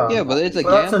 Even Yeah. though- Yeah, but it's a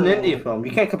But that's an gamble. indie film.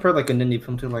 You can't compare like an indie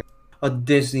film to like a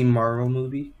Disney Marvel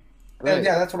movie. Right.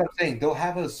 Yeah, that's what I'm saying. They'll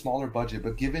have a smaller budget,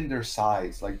 but given their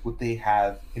size, like what they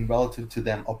have in relative to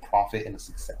them, a profit and a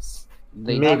success.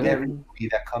 They Maybe. Not do. every movie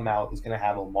that come out is gonna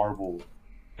have a Marvel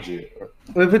budget.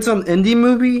 If it's an indie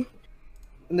movie,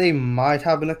 they might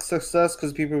have a success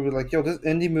because people will be like, "Yo, this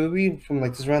indie movie from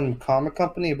like this random comic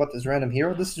company about this random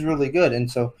hero, this is really good,"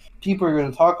 and so people are going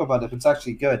to talk about it if it's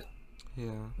actually good. Yeah.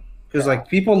 Because like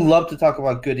people love to talk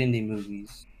about good indie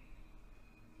movies.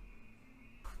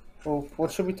 Well,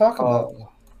 what should we talk about?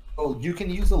 Oh, you can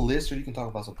use a list, or you can talk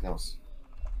about something else.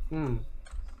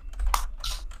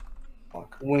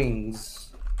 Fuck. Wings,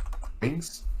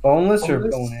 Wings. boneless or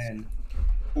Boneless? bone in?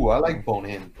 Ooh, I like bone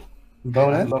in.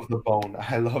 Bone I in. love the bone.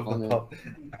 I love Bone the in. bone.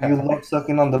 You love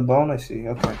sucking on the bone. I see.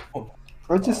 Okay.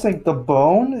 I just think the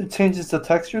bone it changes the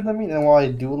texture of the meat, and while I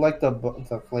do like the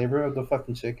flavor of the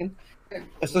fucking chicken,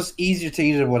 it's just easier to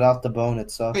eat it without the bone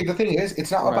itself. Wait, the thing is,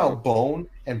 it's not Right. about bone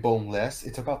and boneless.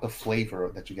 It's about the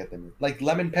flavor that you get them in. Like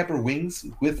lemon pepper wings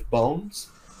with bones,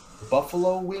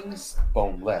 buffalo wings,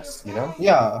 boneless. You know?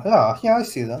 Yeah. I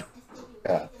see that.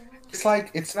 Yeah. It's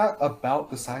like it's not about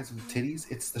the size of the titties;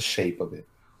 it's the shape of it.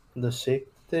 The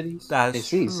shape titties. That's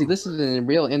See, true. this is a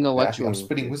real Yeah, intellectual. I'm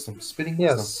spitting wisdom. Spitting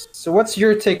wisdom. Yes. So, what's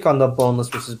your take on the boneless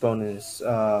versus bone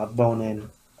in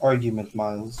argument,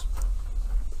 Miles?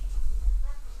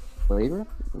 flavor,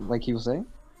 like he was saying,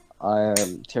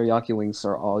 teriyaki wings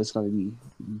are always going to be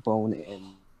bone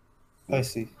in. I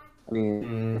see. I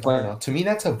mean, I if don't know. To me,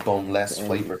 that's a boneless And-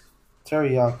 flavor.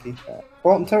 Teriyaki.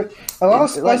 Well, a lot of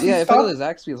spicy if I go to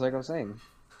stuff. Zaxby's, like I was saying,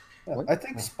 Yeah, What? I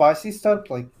think spicy stuff,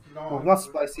 like, well, not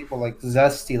spicy, but like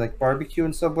zesty, like barbecue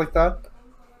and stuff like that.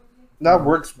 That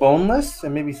works boneless,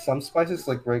 and maybe some spices,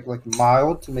 like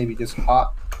mild to maybe just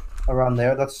hot around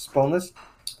there. That's boneless.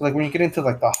 Like when you get into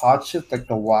like the hot shit, like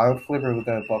the wild flavor with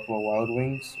the Buffalo Wild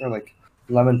Wings or like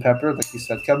lemon pepper, like you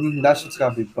said, Kevin, that shit's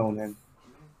gotta be bone in.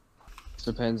 it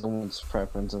depends on one's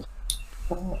preference.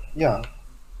 Yeah.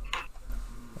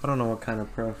 I don't know what kind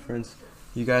of preference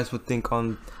you guys would think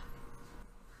on.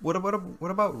 What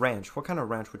about ranch? What kind of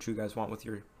ranch would you guys want with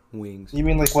your wings? You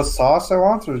mean like what sauce I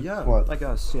want or Yeah, what? like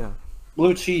us, yeah.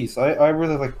 Blue cheese. I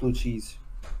really like blue cheese.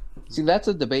 See, that's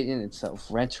a debate in itself.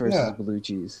 Ranch versus Yeah. blue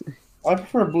cheese. I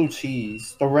prefer blue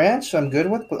cheese. The ranch I'm good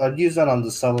with, but I'd use that on the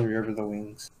celery over the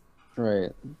wings. Right.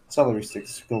 Celery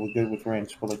sticks go good with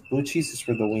ranch, but like blue cheese is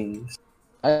for the wings.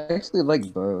 I actually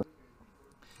like both.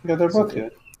 Yeah, they're both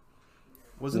good.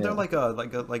 Wasn't there Yeah.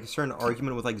 like a certain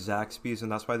argument with like Zaxby's,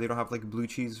 and that's why they don't have like blue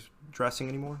cheese dressing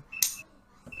anymore?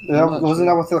 Yeah, I'm not wasn't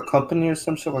sure. that with the company or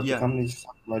some shit? Like Yeah. the company's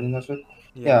writing that shit?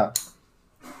 Yeah.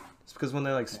 It's because when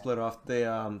they like split off, they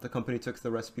the company took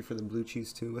the recipe for the blue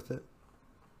cheese too with it.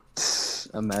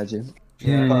 Imagine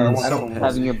Yeah, But I want so some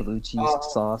having a blue cheese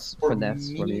sauce For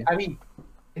finesse for me, me. I mean,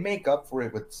 they make up for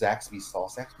it with Zaxby's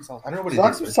sauce. Zaxby's sauce. I don't know what it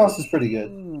Zaxby's is. sauce is pretty good.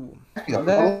 Ooh. Yeah,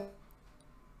 That-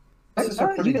 Sauces are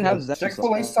You pretty can good. have Zaxby's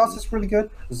Chick-fil-A sauce. sauce is pretty good.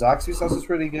 Zaxby's sauce is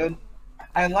pretty good.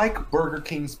 I like Burger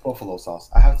King's buffalo sauce.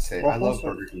 I have to say, I Buffalo love sauce?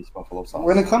 Burger King's buffalo sauce.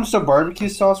 When it comes to barbecue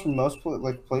sauce from most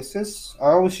places, I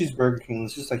always use Burger King.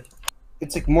 It's just like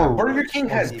it's like more. Burger King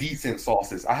has healthy. decent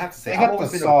sauces. I have to say, They I've got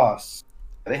always the been sauce.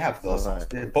 They have the sauce.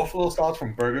 The buffalo sauce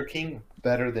from Burger King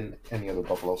better than any other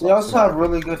buffalo sauce. They also have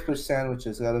really good fish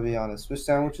sandwiches. Gotta be honest, fish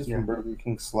sandwiches Yeah. from Burger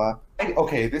King slap.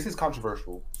 Okay, this is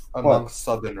controversial among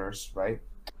Southerners, right?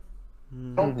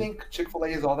 Mm. I don't think Chick-fil-A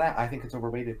is all that. I think it's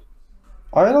overrated.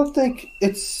 I don't think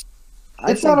it's.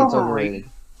 I It's think not it's overrated.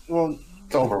 Well,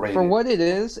 It's overrated. For what it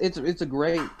is, it's a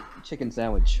great chicken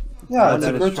sandwich. yeah, Oh, it's a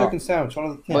that is grilled true. chicken sandwich. One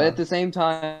of the, But at the same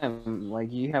time,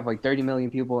 like you have like 30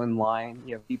 million people in line.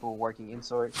 You have people working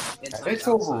inside. It's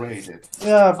overrated.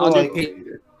 yeah, but like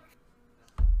Overrated.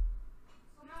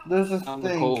 there's a On the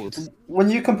thing. cold. When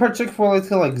you compare Chick-fil-A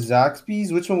to like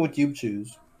Zaxby's, which one would you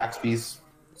choose? Zaxby's.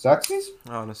 Zaxby's?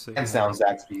 Honestly, Hands down,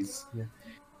 Zaxby's. Yeah.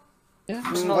 Yeah,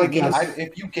 Like, Yeah, it's-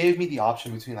 if you gave me the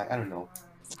option between, like, I don't know,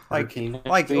 Like- Burger King,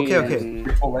 like okay.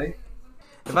 Chick-fil-A,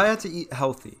 If I had to eat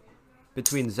healthy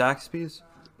between Zaxby's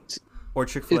or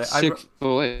Chick-fil-A, It's I'd ra-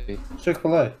 Chick-fil-A.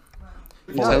 Chick-fil-A.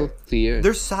 It's Yeah. healthier.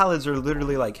 their salads are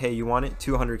literally like, hey, you want it?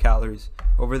 200 calories.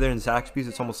 Over there in Zaxby's,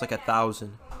 it's almost like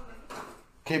 1,000.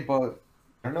 okay, but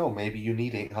I don't know, maybe you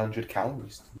need 800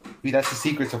 calories. Maybe that's the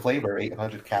secret to flavor,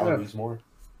 800 calories more.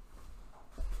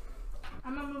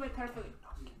 I'm gonna move it carefully.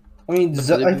 I mean,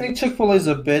 I think Chick-fil-A is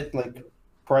a bit like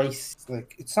price.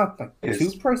 Like it's not like It too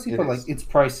is. pricey, It but like is. it's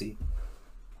pricey.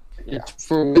 It's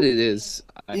for what it is.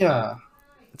 Yeah,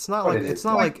 It's not What like it it's is.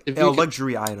 not Like, like if a you could-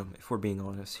 luxury item, if we're being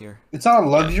honest here. it's not a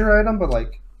luxury item, but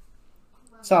like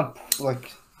it's not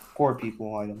like poor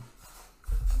people item.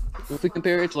 If we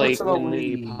compare it to like when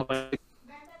Personally- the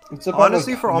It's about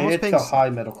Honestly, like, for almost mid paying to high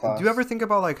middle class. Do you ever think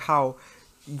about like how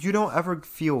you don't ever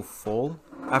feel full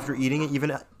after eating it,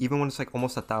 even when it's like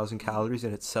almost 1,000 calories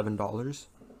and it's $7?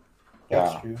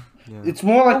 That's Yeah. true. Yeah. It's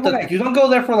more like Well, like- you don't go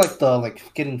there for like the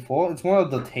getting full. It's more of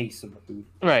the taste of the food.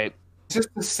 right. Just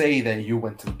to say that you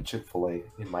went to Chick-fil-A,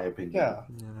 in my opinion. Yeah,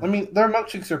 Yeah. I mean their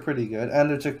milkshakes are pretty good, and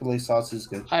their Chick-fil-A sauce is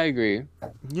good. I agree.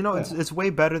 You know, it's way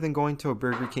better than going to a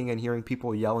Burger King and hearing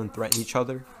people yell and threaten each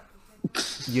other.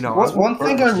 You know, One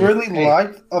thing I really Hey,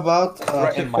 liked about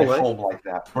Threaten my Chick-fil-A, home like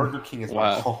that. Burger King is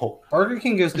Wow. my home. Burger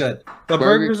King is good. The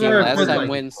Burger burgers King, are last good, time like-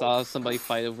 when saw somebody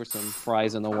fight over some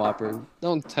fries and a Whopper.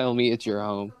 Don't tell me it's your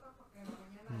home.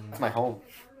 It's my home.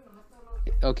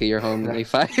 Okay, your home. They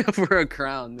fight over a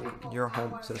crown. your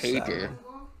home says Pager.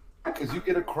 Because you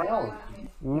get a crown.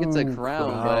 It's a Ooh, crown,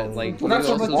 crown. but like Well, you that's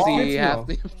what also the see kids half know.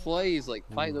 the employees like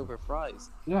fight over fries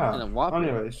and a Yeah. Whopper.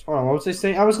 Anyways, hold on. What was I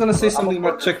saying? I was gonna say something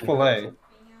about Chick-fil-A.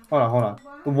 Hold on.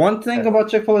 The one thing about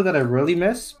Chick-fil-A that I really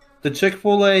miss, the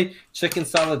Chick-fil-A chicken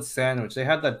salad sandwich. They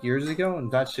had that years ago,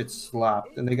 and that shit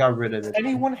slapped, and they got rid of it.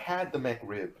 Anyone had the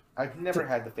McRib? I've never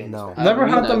had the famous No. McRib. Never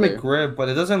me had the neither. McRib, but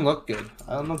it doesn't look good.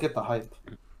 I don't get the hype.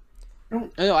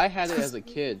 I know I had it as a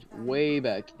kid, way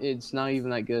back. It's not even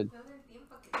that good.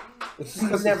 It's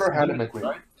I've never had a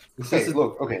McRib. It's Okay, just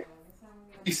look, okay.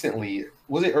 recently.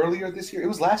 Was it earlier this year? It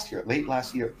was last year, late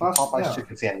last year. Popeye's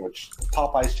chicken sandwich.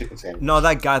 Popeye's chicken sandwich. No,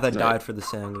 that guy that died for the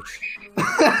sandwich.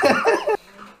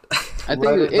 I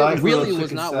think it really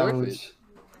was not worth it.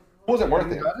 It wasn't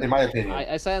worth it, in my opinion.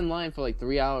 I sat in line for like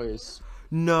 3 hours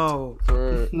No,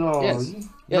 for No. yes,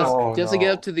 No, just to no.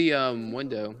 get up to the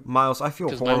window. Miles, I feel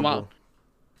 'Cause horrible. my mom,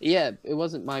 yeah, it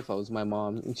wasn't my fault. It was my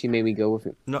mom, and she made me go with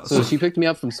it. No, So she picked me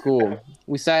up from school.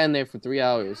 We sat in there for 3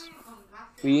 hours.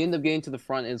 We ended up getting to the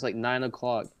front, and it's like 9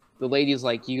 o'clock. The lady's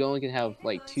like, "You only can have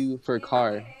like 2 per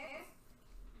car."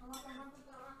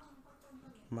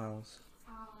 Miles.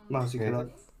 Mouse, you cannot.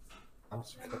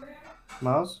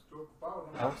 Mouse?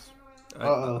 Mouse?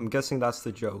 I'm guessing that's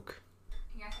the joke.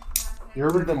 You're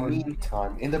In the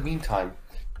recording. meantime,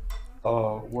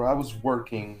 where I was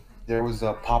working, there was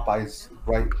a Popeyes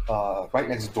right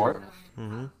next door.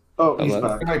 Mm-hmm. Oh, he's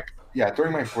Hello? back.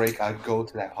 During my break, I'd go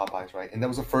to that Popeyes, right? And that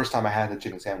was the first time I had the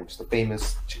chicken sandwich, the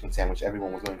famous chicken sandwich.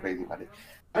 Everyone was going crazy about it.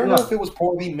 I don't know if it was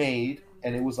poorly made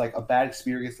and it was like a bad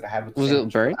experience that I had with the Was it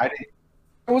sandwich. burnt?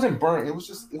 It wasn't burnt. It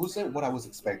wasn't what I was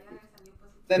expecting.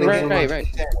 Then Right, again, right.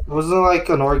 It wasn't like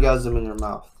an orgasm in your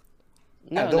mouth.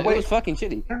 No, the no, way- it was fucking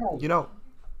shitty. I don't know. You know,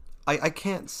 I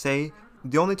can't say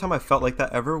the only time I felt like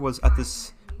that ever was at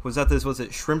this was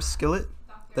it shrimp skillet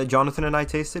that Jonathan and I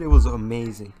tasted. It was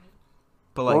amazing.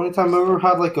 But The like, only time I ever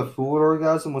had like a food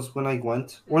orgasm was when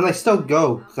I still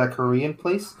go to that Korean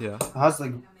place. yeah, It has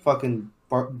like fucking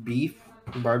beef,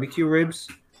 barbecue ribs,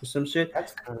 or some shit.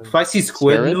 That's good. Spicy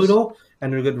squid Spare ribs? noodle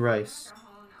and a good rice.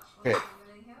 Okay.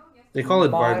 They call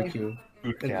it My- barbecue.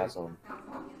 Foodgasm.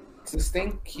 It's this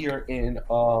thing here in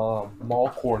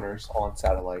Mall Corners on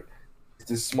Satellite. It's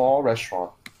this small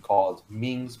restaurant called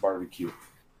Ming's Barbecue.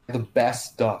 The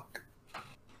best duck.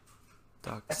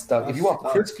 duck. Best duck. If you want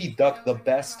crispy duck, the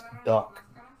best duck.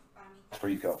 That's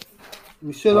where you go.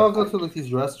 We should all go to like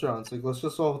these restaurants. Like, let's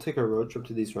just all take a road trip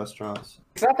to these restaurants.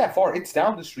 It's not that far. It's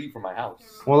down the street from my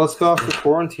house. Well, let's go after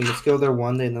quarantine. Let's go there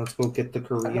one day and let's go get the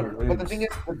Korean But the ribs. thing is,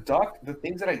 the duck, the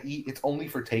things that I eat, it's only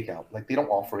for takeout. Like, they don't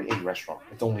offer it in restaurant.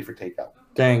 It's only for takeout.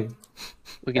 Dang.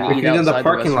 We can Yeah, We eat can eat in outside the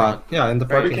parking restaurant. lot. Yeah, in the You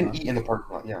parking can lot. eat in the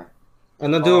parking lot, yeah.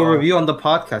 And then do a review on the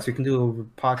podcast. We can do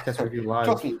a podcast review live.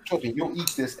 Trust me, you'll eat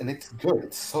this and it's good.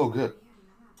 It's so good.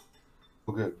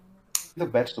 So good. The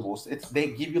vegetables, they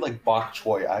give you like bok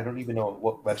choy. I don't even know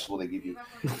what vegetable they give you.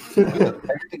 Good.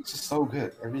 Everything's just so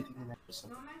good. Everything in there is so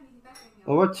good.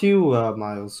 What about you,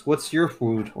 Miles? What's your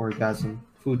food orgasm?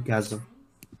 Foodgasm.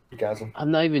 Orgasm.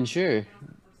 I'm not even sure.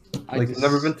 Like, you've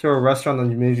never been to a restaurant and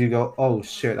you made you go, oh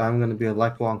shit, I'm gonna be a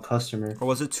lifelong customer. Or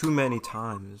was it too many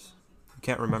times? I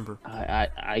can't remember.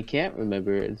 I can't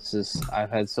remember. It's just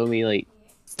I've had so many like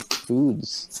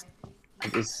foods.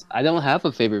 I don't have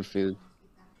a favorite food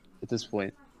at this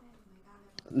point.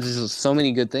 There's just so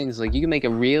many good things. Like you can make a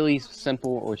really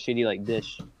simple or shitty like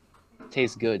dish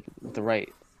taste good with the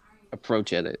right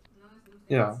approach at it.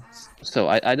 Yeah, So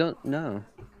I don't know.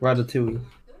 ratatouille.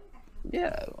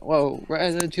 Yeah, well,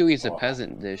 ratatouille is a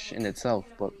peasant dish in itself,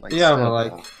 but like Yeah, still. but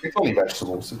like, It's only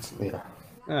vegetables.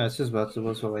 yeah, it's just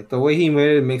vegetables. But like the way he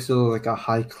made it makes it look like a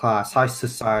high class, high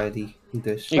society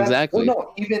dish. Yeah. Exactly. Well,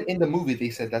 no, even in the movie, they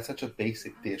said that's such a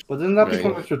basic dish. But didn't that Right.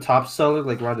 become like your top seller,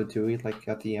 like ratatouille? Like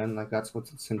at the end, like that's what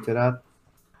it's hinted at.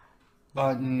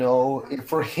 No,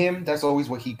 for him, that's always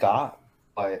what he got.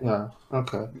 But Yeah.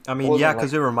 Okay. I mean, Wasn't yeah, like-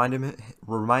 because it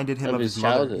reminded him Of of his his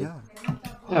mother. childhood. Yeah.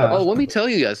 Yeah. Oh, let me tell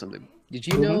you guys something. Did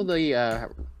you know the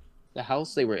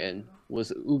house they were in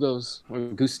was Ugo's or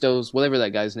Gusto's, whatever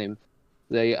that guy's name.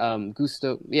 They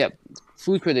Gusto, yeah,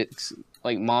 food critics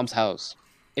like mom's house.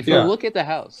 If you Yeah. look at the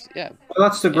house, yeah, Well,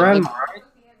 that's the Yeah, grandma.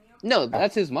 no,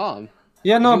 that's his mom.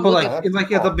 Yeah, if no, you but look like, at- it's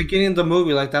like at the beginning of the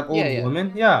movie, like that old Yeah, yeah.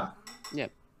 woman. Yeah.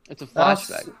 It's a That's,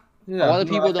 flashback. yeah. A lot of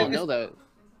no, people I don't think know that.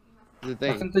 The I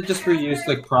thing. think they just reused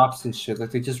like props and shit.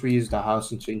 Like they just reused the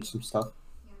house and changed some stuff.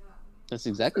 That's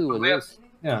exactly what it is.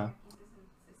 Yeah.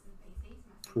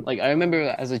 Like I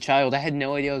remember as a child, I had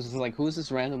no idea. I was just like, "Who's this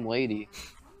random lady?"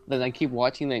 Then I keep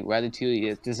watching like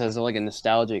Ratatouille. It just has like a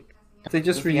nostalgic. They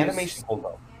just the reused. animation hold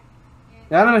up.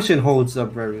 The animation holds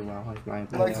up very well, like my I like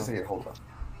to opinion. say it holds up.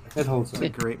 It holds It's up. a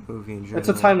great movie in general. It's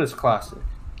a timeless classic.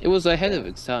 It was ahead of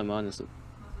its time, honestly.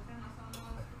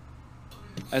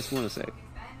 I just want to say.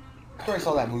 After I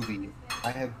saw that movie, I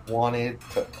had wanted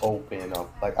to open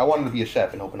up, like I wanted to be a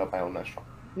chef and open up my own restaurant.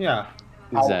 Yeah.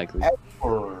 Exactly.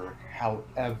 However,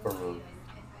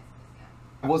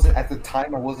 I wasn't at the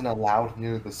time. I wasn't allowed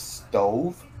near the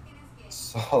stove,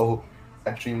 so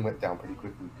that dream went down pretty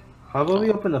quickly. How about we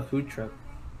open a food truck?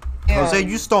 Jose,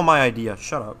 you stole my idea.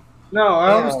 Shut up. No,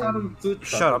 I always Um, thought of a food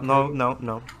truck. Shut up. No, no,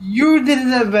 no. You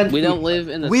didn't invent. We food don't truck. live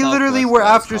in the We literally Southwest, were guys,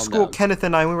 after calm school, down. Kenneth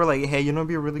and I. We were like, hey, you know, it'd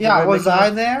be a really good Yeah, way of was making I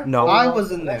money. there? No. I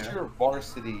wasn't Unless there. you're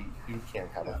varsity, you can't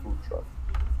have a food truck.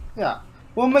 Yeah.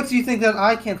 What makes you think that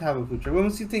I can't have a food truck? What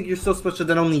makes you think you're so special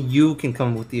that only you can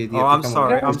come with the idea? Oh, to I'm come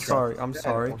sorry. with a I'm food truck? sorry. I'm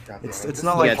sorry. Oh, God, It's damn it. it's This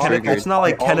not is like get Kenneth. triggered. It's not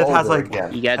like all Kenneth has over like.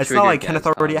 again. You got It's not like triggered, Kenneth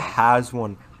guys, already calm down. has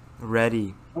one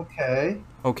ready. Okay.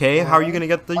 Okay, how are you gonna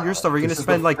get your stuff? Are you gonna This is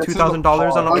spend the- like this is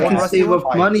 $2,000 on the a I whole can rest save of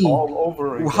up money. all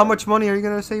over it? again. How much money are you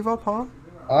gonna save up, huh?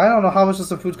 I don't know how much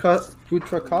does a food truck cost.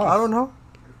 I don't know.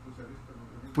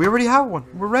 We already have one.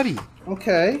 We're ready.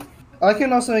 Okay. I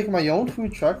can also make my own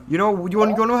food truck. You know, you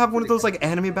want to have one of those like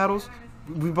anime battles?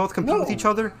 We both compete with No. each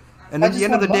other, and I at the just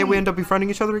end of the want day, we money. end up befriending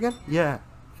each other again. Yeah.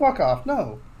 Fuck off.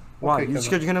 No. Why? Okay, You Kevin.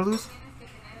 scared you're gonna lose?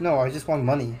 No, I just want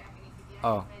money.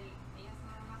 Oh.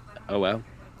 Oh well.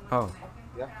 Oh.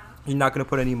 Yeah. You're not gonna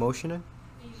put any emotion in?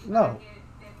 No.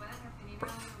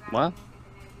 What?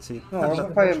 See. No. Have you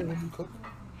If I emotion am, when you cook?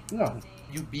 no.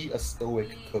 You be a stoic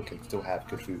cook and still have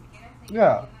good food.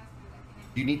 Yeah.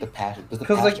 You need the passion. Does the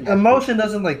Because like passion have emotion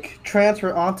doesn't like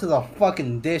transfer onto the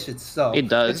fucking dish itself. It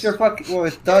does. It's your fucking. Well,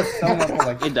 it does somewhat. But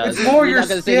like It does. It's more You're your not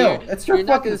gonna sit skill. here- It's your you're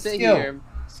not fucking gonna sit skill. here.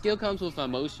 Skill comes with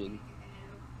emotion.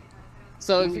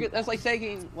 So if you're, that's like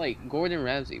taking like Gordon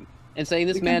Ramsay and saying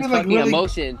this You can man's be, like, fucking really-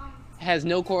 emotion has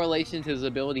no correlation to his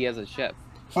ability as a chef.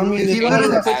 I mean, He there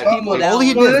literally could- has people down, all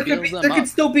he Well, did- there builds could, be, them there could up.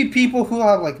 still be people who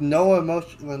have like no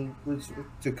emotion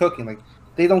to cooking. Like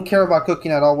they don't care about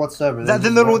cooking at all whatsoever. Then, They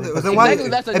then, just then want why? it. Exactly,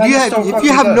 that's a- If you That's have so if you fucking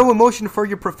have good. no emotion for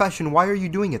your profession, why are you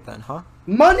doing it then, huh?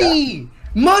 Money,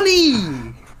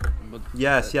 money. But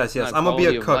Yes, yes, that's yes. not I'm gonna be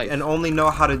quality a of cook life. and only know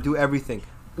how to do everything.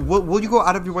 Will you go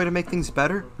out of your way to make things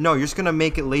better? No, you're just gonna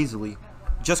make it lazily,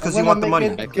 just because you I'm want the gonna money.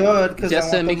 make it good because just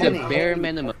I to want make the the money. bare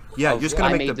minimum. Yeah, of, you're just gonna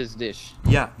I make made the- this dish.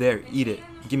 Yeah, there, eat it.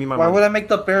 Give me my Why money. would I make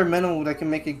the bare minimum when I can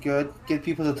make it good, get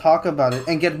people to talk about it,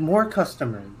 and get more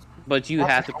customers? But you That's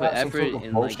have to some put sort of effort in like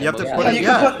emotion. You have to emotion. put Yeah, it- you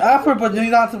yeah. can put effort, but you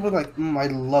don't have to put like, I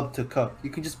love to cook. You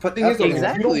can just put Thing is, effort. in it.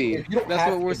 Exactly. If you don't That's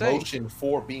have what we're saying. emotion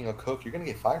for being a cook, you're gonna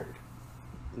get fired.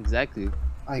 Exactly.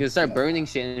 I You start guess. burning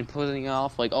shit and putting it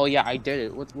off like, oh yeah, I did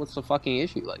it. What's the fucking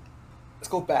issue? Like, Let's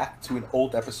go back to an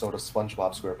old episode of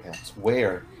SpongeBob SquarePants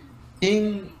where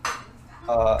King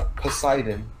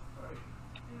Poseidon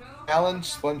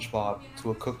challenged SpongeBob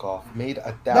to a cook-off, made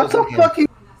 1,000 That's a ham- fucking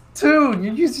cartoon.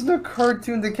 You're using a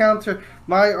cartoon to counter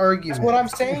my argument. That's what I'm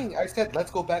saying. I said,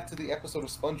 let's go back to the episode of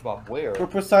SpongeBob where Where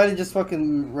Poseidon just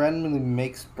fucking randomly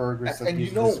makes burgers. And he's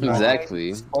you know this why man. Exactly.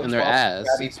 And their SpongeBob's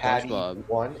ass, Krabby Patty SpongeBob.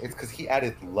 won? It's because he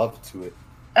added love to it.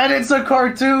 And it's a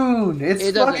cartoon. It's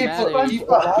It doesn't fucking matter.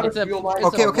 SpongeBob. It's a- Real life- it's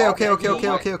Okay, a okay, raw okay, okay, meat. okay,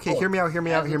 okay, okay. Hear me out. Hear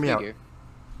me out. As a Hear me out. figure.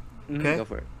 Okay. Go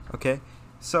for it. Okay.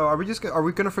 So are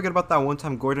we gonna forget about that one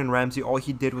time Gordon Ramsay? All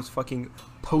he did was fucking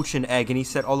poach an egg, and he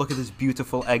said, "Oh, look at this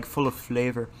beautiful egg, full of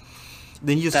flavor."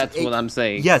 Then he just That's ate- what I'm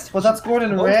saying. Yes, Well, that's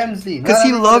Gordon Ramsay. 'Cause Not he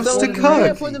everyone loves is to Gordon cook. Yeah,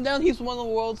 Ramsay. put him down. He's one of the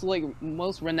world's like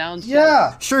most renowned. chefs.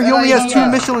 Yeah. sure he And only I has know 2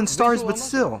 that. Michelin stars, Visual but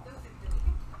still.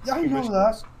 Yeah, I know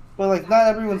that. But like, not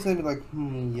everyone's gonna be like,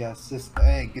 yes, this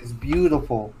egg is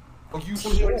beautiful. Oh, you It's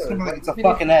gonna be like, it's a Even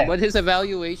fucking if- egg. But his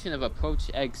evaluation of a poached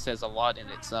egg says a lot in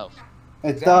itself.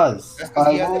 It does. That's 'cause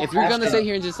he has will- If you're gonna Hashtag- sit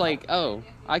here and just like, oh,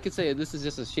 I could say this is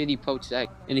just a shitty poached egg,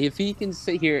 and if he can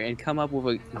sit here and come up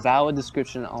with a valid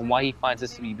description on why he finds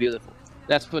this to be beautiful,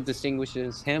 that's what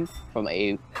distinguishes him from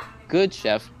a good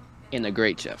chef and a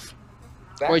great chef,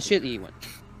 or a shitty one.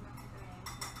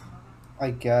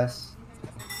 I guess.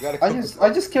 You gotta cook I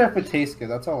just care if it tastes good.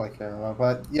 That's all I care about.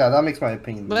 But yeah, that makes my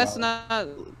opinion. But that's valid.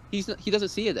 not. He doesn't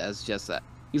see it as just that.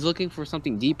 He's looking for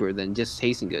something deeper than just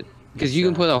tasting good. Because you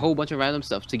can put a whole bunch of random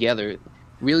stuff together,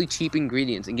 really cheap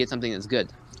ingredients, and get something that's good.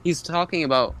 He's talking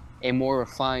about a more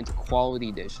refined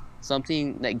quality dish,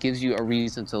 something that gives you a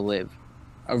reason to live,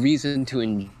 a reason to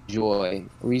enjoy,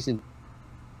 a reason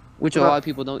which a lot of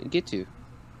people don't get to.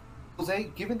 Jose,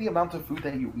 given the amount of food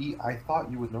that you eat, I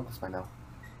thought you would know this by now.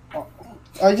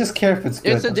 I just care if it's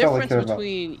good. There's a That's all I difference care about.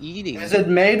 between eating. Is it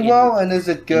made and well and is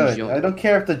it good? enjoy. I don't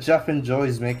care if the chef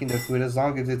enjoys making the food as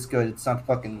long as it's good. It's not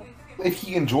fucking. If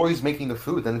he enjoys making the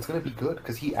food, then it's gonna be good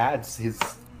because he adds his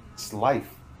life,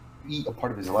 eat a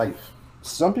part of his life.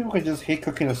 Some people can just hate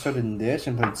cooking a certain dish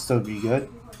and but it still be good.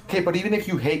 Okay, but even if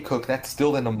you hate cook, that's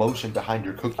still an emotion behind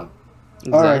your cooking.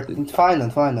 Exactly. All right, fine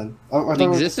then, fine then. I thought The we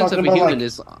were existence of a talking about, human like,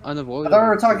 is I unavoidable. thought we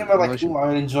were talking about like, emotion. ooh,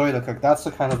 I enjoy to cook. That's the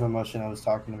kind of emotion I was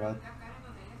talking about.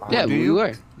 Yeah, Do we you?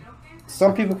 were.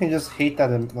 Some people can just hate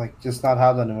that and like just not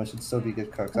have that emotion, still be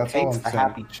good cooks. That's all Hates I'm a saying.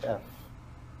 happy chef.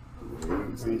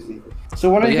 Crazy.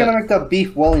 So when are But you yeah. gonna make that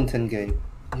beef Wellington game?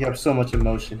 You have so much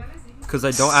emotion. Because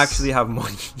I don't actually have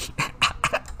money.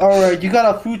 Alright, you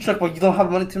got a food truck, but you don't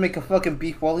have money to make a fucking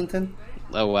beef Wellington?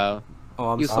 Oh wow. Oh,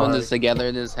 I'm He's thrown sorry. this together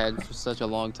in his head for such a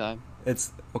long time.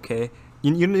 It's okay.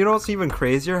 You know what's even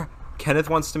crazier? Kenneth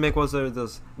wants to make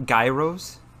those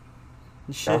gyros.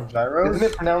 And shit. Gyros?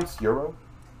 Isn't it pronounced Euro?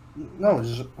 No,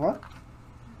 just, what?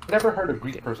 Never heard a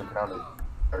Greek person pronounce it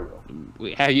Gyro.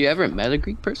 Wait, have you ever met a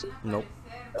Greek person? Nope.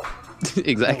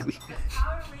 Exactly.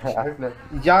 I've never.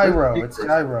 Gyro, Greek it's person.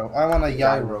 gyro. I want a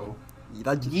gyro.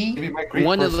 Ye- Maybe my Greek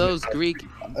One of person those is- Greek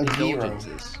A gyro.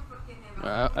 indulgences.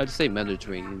 I'd say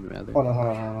Mediterranean rather. Hold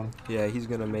on. Yeah, he's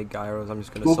gonna make gyros. I'm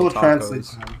just gonna Google sell Translate.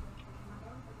 tacos. I'm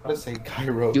gonna say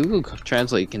Cairo. Google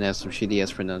Translate can have some shitty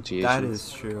ass pronunciations. That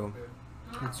is true.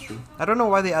 It's true. I don't know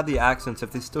why they add the accents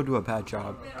if they still do a bad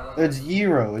job. It's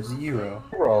gyro. It's gyro.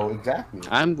 Cairo, exactly.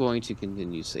 I'm going to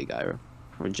continue to say gyro.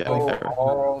 Or Oh, gyro.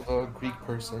 all the Greek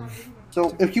person.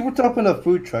 So, if you were to open a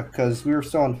food truck, because we were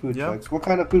selling food Yeah. trucks, what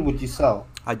kind of food would you sell?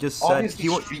 I just said Obviously, he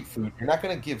wa- street food. You're not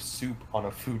gonna give soup on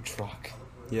a food truck.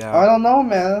 I Yeah. don't know,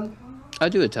 man. I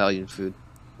do Italian food.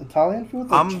 Italian food?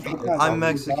 I'm- what kind? I'm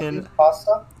Mexican.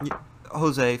 Pasta?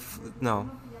 Jose, no.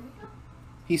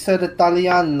 He said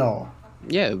Italiano.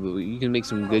 Yeah, but you can make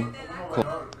some good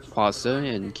pasta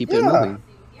and keep it Yeah. moving.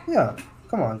 Yeah.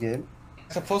 Come on, Gabe.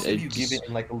 Supposed to you It's- give it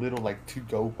in like a little like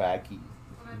to-go baggie,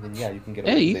 and then yeah, you can get.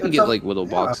 Yeah, away you with can it. get like little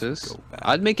Yeah. boxes. Go back.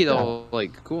 I'd make it Yeah. all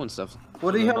like cool and stuff.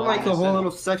 What do you have No, like a like I whole said.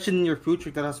 little section in your food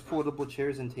truck that has foldable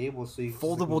chairs and tables? So you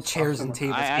Foldable chairs and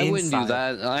tables. I wouldn't do inside.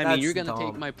 that. I mean, That's you're gonna dumb.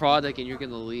 take my product and you're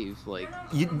gonna leave. Like,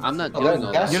 You, I'm not Oh, doing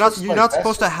all that's- that. you're not That's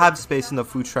supposed to have space in the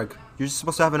food truck. You're just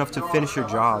supposed to have enough to finish your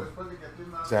job.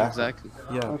 Exactly. Exactly.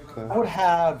 Yeah. Okay. I would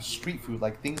have street food,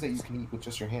 like things that you can eat with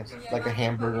just your hands, like a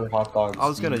hamburger, hot dogs. I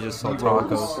was gonna just sell gyros,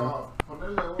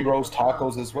 tacos. gyros,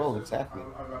 tacos as well. Exactly.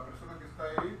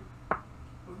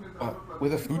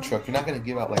 With a food truck, you're not gonna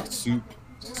give out like soup,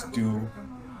 stew.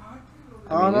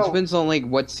 I I don't mean, it know. depends on like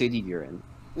what city you're in,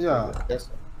 Yeah. That's-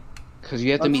 because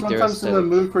you have to I'm meet their sometimes in the aesthetic.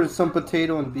 mood for some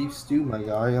potato and beef stew, my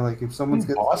guy. Like if someone's In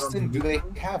getting Boston, do they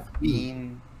have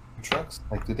bean food trucks?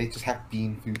 Like, do they just have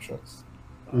bean food trucks?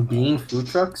 bean food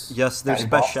trucks? Yes, their In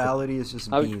Boston. speciality is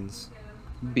just I- beans.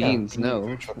 Beans, Yeah, no.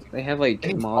 food trucks. They have like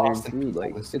In modern Boston, food.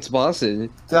 Like, listen. it's Boston.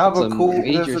 They have It's a cool.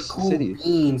 major There's a cool city.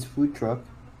 beans food truck.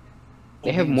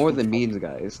 They have Beans more food than truck. beans,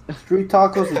 guys. Street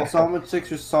tacos with salmon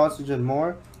sticks or sausage and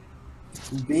more.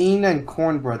 Bean and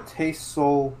cornbread taste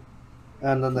so,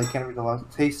 and then I can't read the last.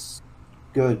 Tastes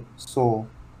good, so.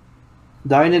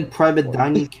 Dine in private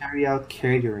dining, carry out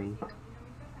catering.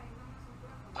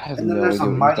 I have And then no there's idea a what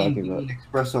you're mighty talking about. bean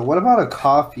espresso. What about a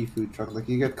coffee food truck? Like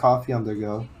you get coffee on the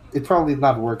go. It probably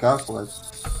not work out for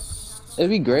us. It'd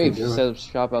be great if do you it. set up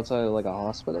shop outside of like a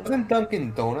hospital. Doesn't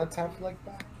Dunkin' Donuts have like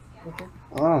that? Okay.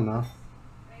 I don't know.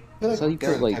 I feel So you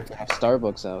they're put the like type to have-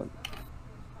 Starbucks out.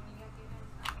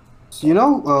 So you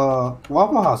know,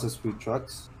 Waffle House has food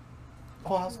trucks.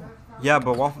 Oh, how's that? Yeah,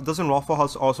 but doesn't Waffle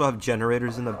House also have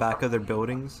generators in the back of their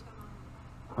buildings?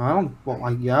 I don't. Well,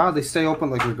 like, yeah, they stay open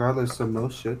like regardless of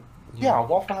most shit. Yeah,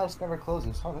 Waffle House never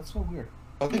closes. Oh, that's so weird.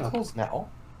 Are they Yeah. closed now?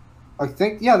 I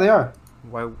think yeah, they are.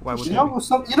 Why would You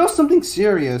they? know, something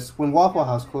serious when Waffle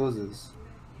House closes.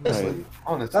 Honestly,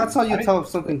 honestly, That's how you I didn't- tell if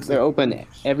something's. They're open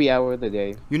every hour of the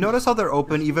day. You notice how they're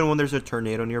open even when there's a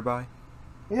tornado nearby?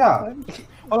 Yeah.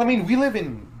 Well, I mean, we live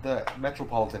in the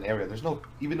metropolitan area. There's no,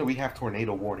 even though we have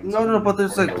tornado warnings. No, but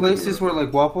there's like tornado places where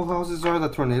like Waffle Houses are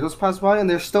that tornadoes pass by and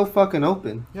they're still fucking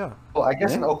open. Yeah. Well, I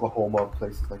guess in Yeah. Oklahoma,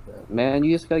 places like that. Man,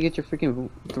 you just gotta get your freaking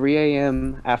 3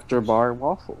 a.m. after bar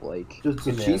waffle. Like, Just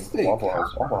a Yeah, cheesesteak. Waffle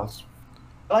House, Waffle House.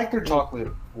 I like their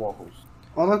chocolate waffles.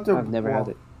 I like their I've never had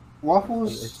it.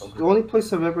 Waffles. It's so good. The only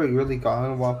place I've ever really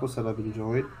gotten waffles that I've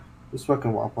enjoyed is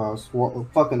fucking Waffle House.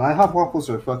 Fucking IHOP waffles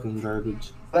are fucking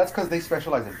garbage. That's because they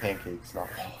specialize in pancakes, not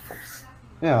waffles.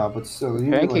 Yeah, but still,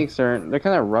 you Pancakes aren't. They're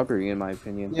kind of rubbery in my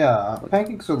opinion. yeah,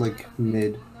 pancakes are like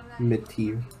mid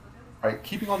tier. Right,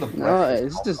 keeping on the No, breakfast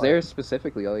it's just outline. there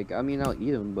specifically. Like, I mean, I'll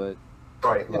eat them, but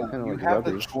Right, Yeah, look, kinda you like have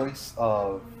the rubbery. choice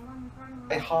of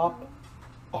IHOP,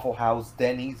 Waffle House,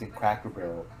 Denny's, and Cracker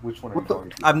Barrel. Which one are you What the- going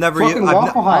to? I've never Fucking I've,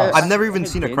 Waffle House. I've never even I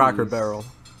seen a had Cracker Denny's. Barrel.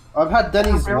 I've had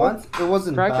Denny's Cracker Barrel? once. It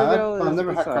wasn't Cracker bad, Barrel but I've is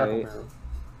never had Cracker alright. Barrel.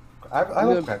 I I'm love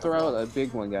gonna Cracker throw Barrel. out a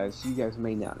big one, guys. You guys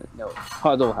may not know.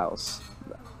 Huddle House.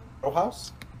 Waffle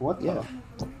House? What? Yeah.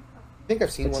 The? I think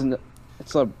I've seen It's one.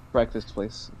 it's a breakfast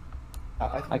place.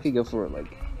 I could go for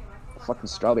like a fucking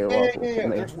strawberry Yeah, waffle. yeah,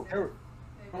 yeah. from there.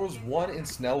 There was one in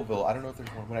Snellville. I don't know if there's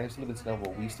one. When I used to live in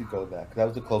Snellville, we used to go there because that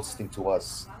was the closest thing to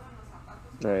us.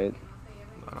 Right.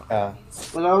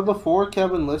 When out of the four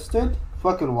Kevin listed,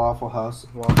 fucking Waffle House.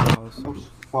 Waffle House.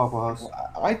 Waffle House.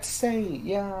 I'd say,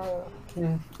 yeah.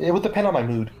 It would depend on my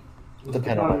mood.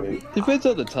 Depend on my mood. Depends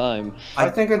on the time. I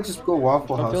think I'd just go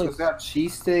Waffle I House. feel It's got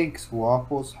cheesesteaks,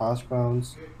 waffles, hash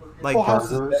browns. Like, Waffle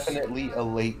House is burgers. definitely a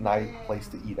late night place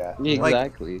to eat at. Yeah, Like-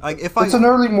 exactly. like if It's an I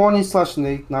early morning /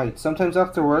 late night. Sometimes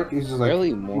after work, it's just like, Early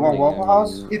you want morning. Waffle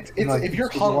House? It's Like, if you're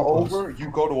it's Waffle House. hungover, you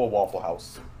go to a Waffle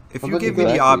House. if How you about gave you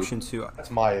me the go- option to,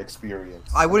 That's my experience.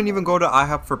 I wouldn't even go to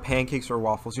IHOP for pancakes or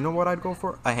waffles. You know what I'd go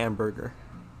for? A hamburger.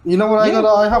 You know what I go to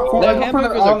IHOP for? Their I go for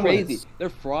hamburgers the are omelets. crazy. Their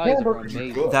fries are Hamburgers are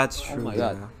amazing. good. That's Oh true. my yeah.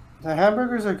 God. The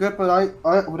hamburgers are good, but I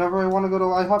whenever I want to go to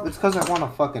IHOP, it's because I want a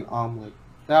fucking omelet.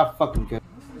 They're fucking good.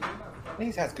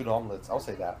 Denny's has good omelets. I'll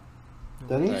say that.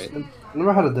 Denny's? Right. I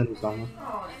never had a Denny's omelet.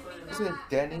 Isn't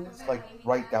Denny's like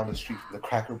right down the street from the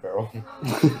Cracker Barrel?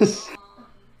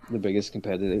 The biggest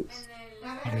competitors.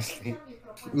 Honestly.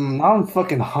 Now I'm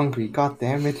fucking hungry. God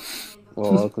damn it.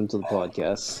 Well, welcome to the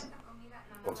podcast.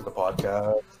 Go to the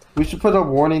podcast. We should put a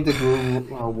warning to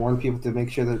go warn people to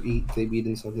make sure that they've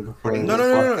eaten something before. No,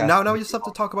 no, no, no. Now we just have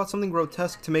to talk about something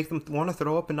grotesque to make them want to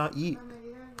throw up and not eat.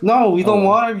 No, we don't Oh.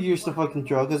 want our viewers to fucking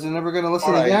throw because they're never gonna listen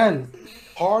Alright. again.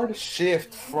 Hard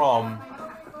shift from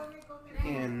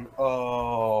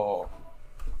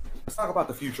let's talk about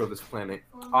the future of this planet.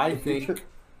 I think future?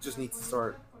 just need to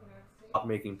stop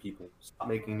making people. Stop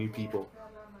making new people.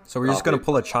 So we're just gonna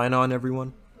pull a China on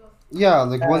everyone. Yeah,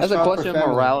 like one That's a shot per question of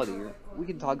family. morality. We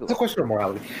can talk It's a about question of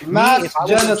morality. Mass if I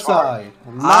was in genocide. I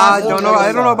Mass don't know.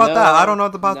 I don't know about No, that. I don't know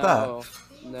about that.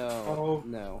 No,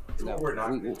 no. We're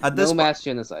not. At this No po- mass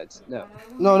genocides. No.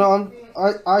 No,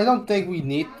 I don't think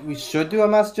we should do a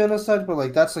mass genocide, but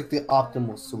like that's like the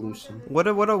optimal solution. What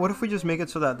if we just make it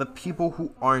so that the people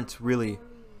who aren't really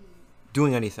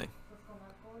doing anything?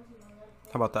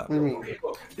 How about that? What do you mean?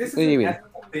 This is What do you an mean?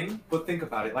 ethical thing, but think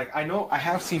about it. Like I know I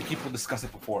have seen people discuss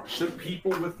it before. Should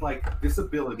people with like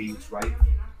disabilities, right,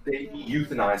 they be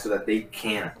euthanized so that they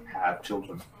can't have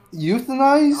children?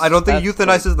 Euthanize? I don't think That's euthanize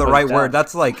like- is the what right is that? word.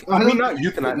 That's like I I mean, don't- not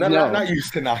euthanize, not, No. not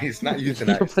euthanize, not You're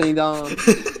euthanize. putting down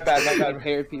bad.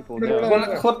 impaired people. No, You No. no, want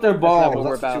to clip their balls. what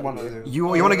we're That's what you about want to here. do. you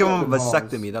want to give them a Clip their balls.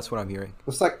 vasectomy. That's what I'm hearing.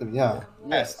 Vasectomy, yeah.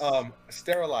 Yes,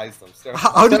 sterilize them.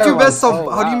 How did you mess up? Oh,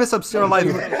 How do you wow. mess up sterilize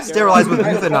with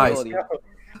euthanize?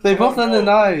 They both end in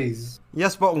eyes.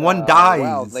 Yes, but one dies.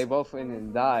 Wow, they both win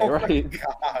and die, Oh my right?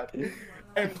 God.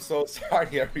 I'm so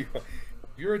sorry, everyone.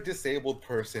 You're a disabled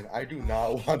person. I do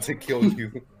not want to kill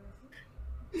you.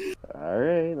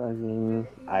 Alright, I mean,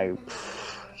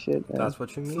 shit, man. That's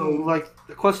what you mean. So like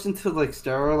the question to like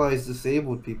sterilize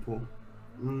disabled people.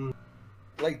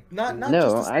 Like not No,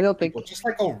 just I disabled don't think- people, just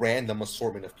like a random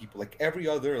assortment of people. Like every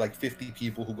other like 50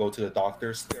 people who go to the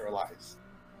doctor, sterilize.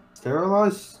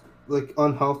 Sterilize like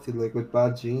unhealthy, like with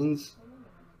bad genes.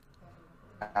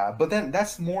 But then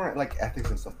that's more like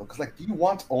ethics and stuff. Because like, do you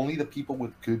want only the people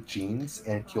with good genes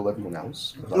and kill everyone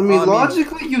else? I mean, I mean-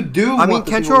 logically you do. I mean, want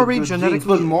the can't you people with already good genes,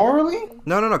 genetically- but morally,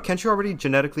 No. Can't you already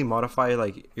genetically modify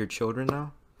like your children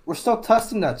now? we're still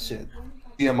testing that shit.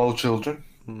 GMO children.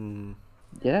 Hmm.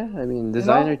 Yeah, I mean,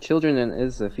 designer children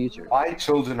is the future. My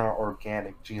children are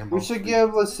organic GMO. We should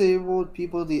give disabled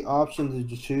people the option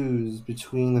to choose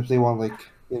between if they want, like,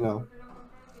 you know,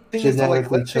 Thing is, though, like,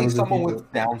 genetically let's say chosen someone people.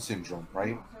 with Down syndrome,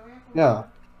 right? yeah.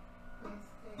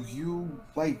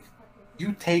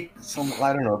 You take some,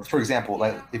 I don't know, for example,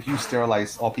 like if you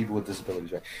sterilize all people with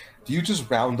disabilities, right? Do you just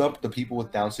round up the people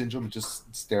with Down syndrome and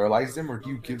just sterilize them, or do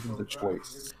you give them the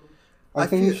choice? I I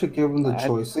think you feel- should give them the I-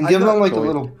 choice and I give got them like a choice.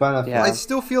 little benefit. Yeah. I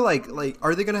still feel like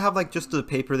are they gonna have like just a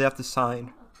paper they have to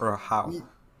sign or how?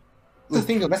 The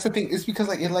thing, that's the thing, is because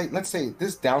like, let's say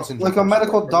this Down syndrome, Like a person,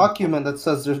 medical right? document that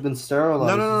says there's been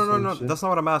sterilized. No. That's not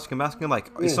what I'm asking. I'm asking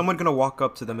like, is Yeah. someone gonna walk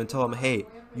up to them and tell them, hey,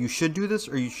 you should do this,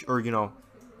 or or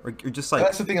you're just like,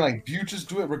 That's the thing, like, do you just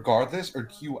do it regardless, or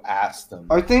do you ask them?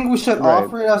 I think we should Right.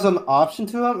 offer it as an option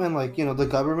to them, and like, you know, the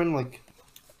government, like,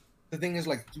 The thing is,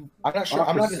 like, I'm not sure.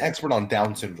 I'm not an expert on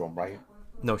Down syndrome, right?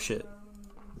 no shit.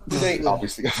 Do they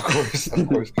obviously, of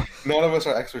course, none of us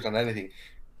are experts on anything.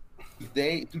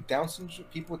 Do Down syndrome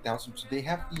people with Down syndrome? Do they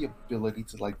have the ability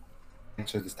to like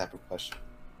answer this type of question?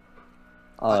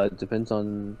 It depends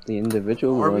on the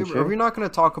individual. Are I'm we, sure. are we not gonna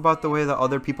talk about the way that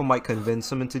other people might convince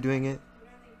them into doing it?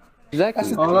 Exactly.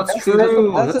 That's oh, that's That's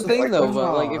true. That's the That's thing, like- though.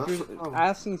 But like, if that's you're the problem.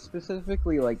 asking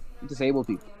specifically like disabled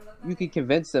people, you could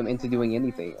convince them into doing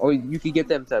anything, or you could get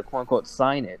them to quote unquote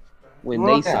sign it when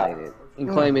Well, they yeah. sign it and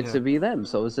claim it Yeah. to be them.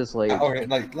 So it's just like, All right,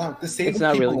 like now, disabled It's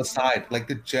not people really- aside, like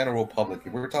the general public.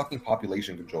 If we're talking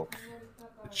population control,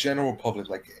 the general public,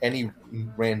 like any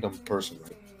random person,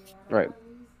 right? right?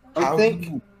 How I think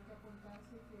do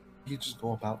you just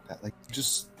go about that? Like,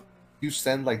 you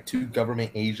send like 2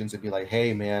 government agents and be like,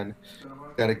 "Hey, man,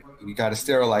 we gotta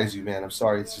sterilize you, man. I'm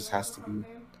sorry, it just has to be."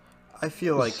 I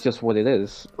feel like It's just what it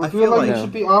is. I I feel feel like like- it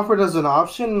should be offered as an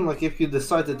option, like if you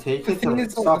decide to take The it thing to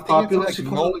is, though, stop the thing is, population.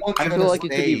 like, no one's I gonna feel like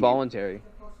it should be say- voluntary.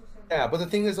 Yeah, but the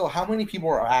thing is, though, how many people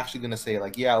are actually gonna say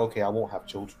like, yeah, okay, I won't have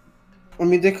children? I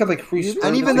mean, they could like free sperm.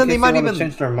 And even just then in they case might wanna even-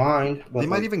 change their mind. But they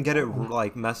might like, even get it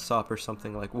like messed up or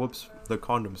something. Like, whoops, the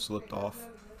condom slipped off.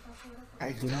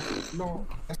 No,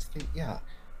 that's the thing. Yeah.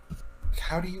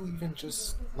 How do you even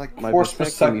just like My Forced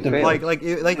vasectomy vasectomy. failed. Like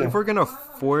Yeah. if we're gonna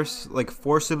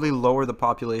forcibly lower the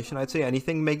population, I'd say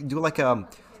anything do like an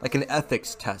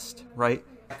ethics test, right?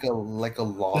 like a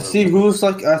law? to see who's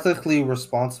like ethically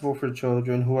responsible for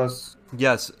children, who has.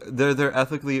 Yes, they're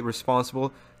ethically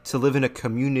responsible to live in a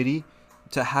community,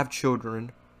 to have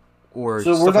children, or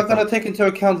So we're stuff not like gonna that. take into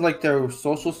account like their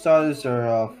social status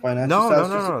or financial No, status.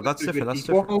 no, just no, because that's they're different, good that's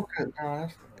people?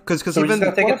 different. Because So we're even just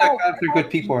gonna take What into about- account if they're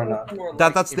good people or not. who are,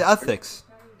 that's the in- ethics.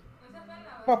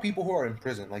 What about people who are in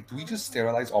prison? Like, do we just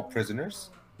sterilize all prisoners?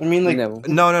 I mean, like, No.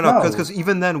 No, No. because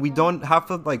even then we don't have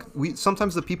to like we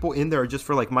sometimes the people in there are just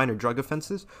for like minor drug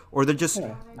offenses, or they're just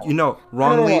Yeah.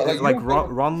 wrongly like, you don't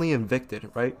get- wrongly evicted,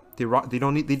 right? They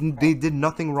don't need they did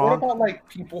nothing What wrong. about like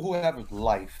people who have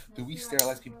life? Do we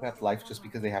sterilize people who have life just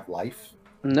because they have life?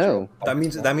 No. That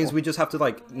means we just have to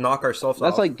like knock ourselves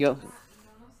That's off. like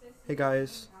Hey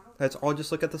guys, let's all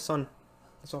just look at the sun.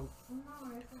 That's all.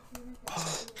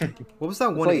 What was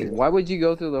that one? Wait, why would you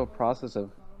go through the process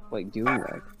of like doing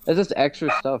that? That's just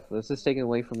extra stuff. That's just taken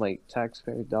away from like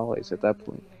taxpayer dollars at that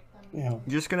point. yeah.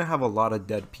 You're just gonna have a lot of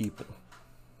dead people.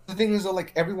 The thing is, though,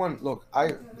 like everyone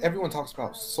talks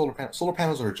about solar panels. Solar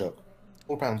panels are a joke.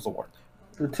 Solar panels don't work.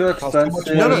 They're too Cost too much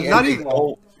expensive. No, no, money, not and they even-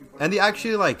 don't- And they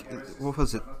actually like what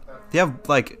was it? They have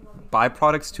like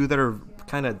byproducts too that are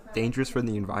kind of dangerous for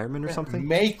the environment or something.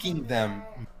 Making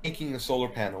a solar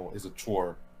panel is a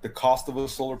chore. The cost of a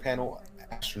solar panel,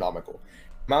 astronomical.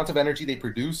 Amount of energy they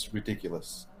produce,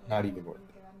 ridiculous. Not even worth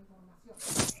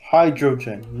it.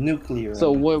 Hydrogen, nuclear.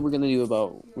 So what are we gonna do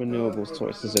about renewable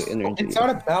sources of energy? It's not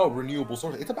about renewable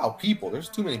sources. It's about people. There's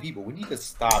too many people. We need to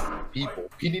stop people.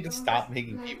 We need to stop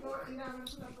making people.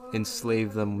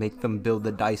 Enslave them, make them build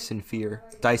the Dyson sphere.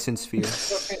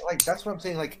 Like that's what I'm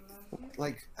saying. Like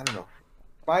I don't know.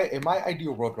 In my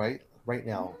ideal world, right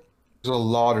now, there's a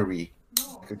lottery,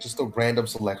 like just a random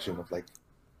selection of like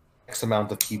X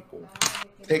amount of people.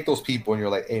 Take those people, and you're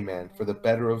like, hey man, for the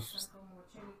better of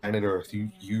planet Earth,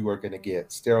 you are gonna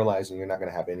get sterilized, and you're not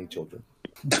gonna have any children.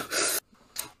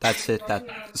 That's it.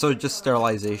 So just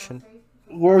sterilization.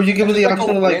 Or you give it the Just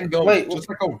option a of like, random- wait, just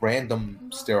like a random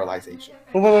sterilization.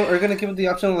 wait, are you gonna give it the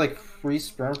option of like free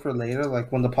sperm for later, like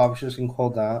when the population can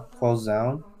close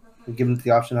down? You give them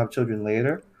the option to have children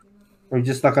later, or you're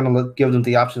just not gonna give them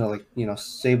the option to like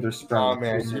save their sperm? Oh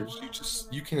man,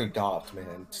 you can adopt,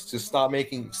 man. Just stop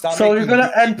making. Stop. So you're making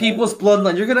gonna end people's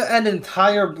bloodline. You're gonna end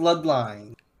entire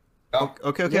bloodline.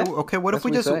 Okay. Yeah, What if that's we what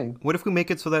just he's saying. what if we make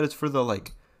it so that it's for the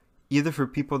like either for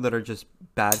people that are just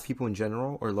bad people in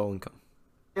general or low income?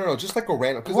 No, just like a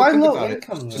random. 'cause Why think low about it,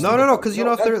 income, just though? No, think because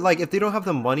about it. if they're like if they don't have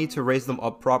the money to raise them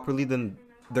up properly, then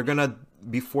they're gonna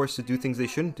be forced to do things they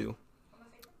shouldn't do.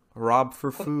 Rob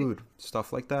for food,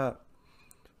 stuff like that.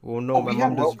 Oh no, my we mom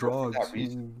have does welfare for drugs. that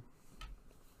reason.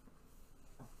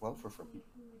 Welfare for people.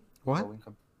 What? Low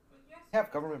income. We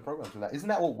have government programs for that. Isn't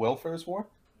that what welfare is for?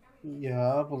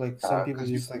 Yeah, but like some people 'cause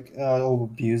you- just like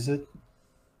abuse it.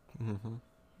 Hmm.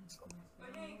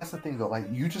 That's the thing, though. Like,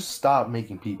 you just stop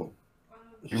making people.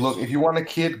 Look, if you want a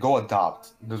kid, go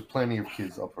adopt. There's plenty of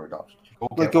kids up for adoption. Go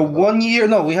Like get a one. 1 year,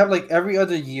 no, we have like every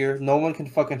other year. No one can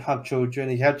fucking have children.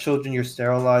 If you have children, you're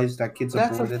sterilized. That kid's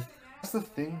That's aborted. That's the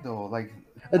thing, though. Like,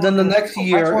 And then the next That's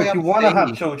year, why if you I'm want to have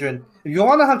saying- children,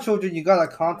 you gotta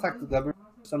contact the government,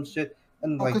 some shit,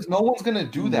 and like because no one's gonna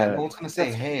do that. Yeah. No one's gonna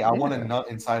say, "Hey, I want a nut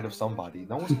inside of somebody."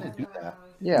 No one's gonna do that.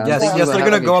 Yeah. Yes, I'm yes, thinking they're about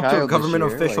gonna having go up to a child this government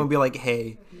year, official like- and be like,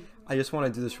 "Hey, I just want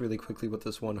to do this really quickly with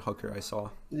this one hooker I saw."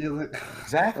 you're like-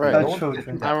 Exactly. Right. No Have one's gonna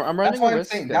children. do that. I'm That's running why a I'm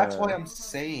risk. saying. That's why I'm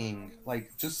saying,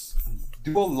 like, just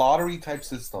do a lottery type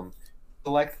system.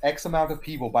 Select X amount of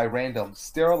people by random,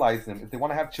 sterilize them. If they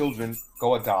want to have children,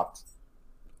 go adopt.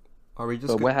 Are we just?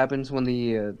 But Go- what happens when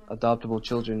the adoptable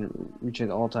children reach an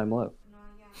all-time low?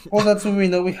 well, that's when we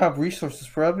know we have resources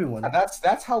for everyone. And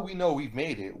that's how we know we've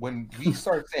made it. When we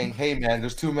start saying, "Hey, man,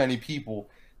 there's too many people,"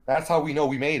 that's how we know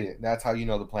we made it. That's how you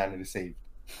know the planet is saved.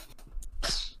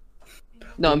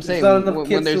 No, I'm There's saying not enough when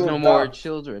kids there's to no more adopt.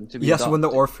 children to be yes, when the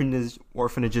adopted.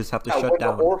 orphanages have to Yeah, shut when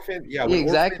down. The orphan, yeah, when Yeah,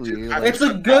 exactly. orphanages have Like- It's a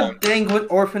to shut good down. thing when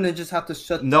orphanages have to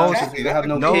shut No, down exactly. because they have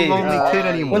no No kids. lonely kid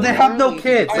anymore. When they have no Really,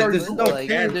 kids, like, there's no like,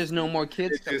 kids. there's no more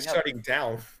kids It's coming just up. shutting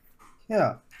down.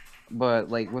 Yeah. But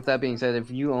like with that being said,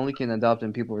 if you only can adopt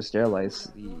and people are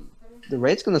sterilized, the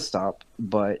rate's gonna stop,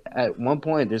 but at one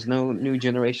point there's no new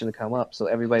generation to come up, so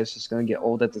everybody's just gonna get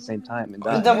old at the same time and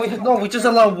die. And then we just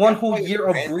allow one whole year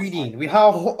of breeding. We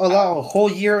allow a whole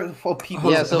year of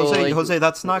people. Yeah, so Jose, like, Jose,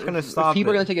 that's not gonna if stop.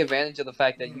 people are it. gonna take advantage of the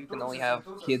fact that you can only have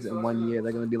kids in 1 year.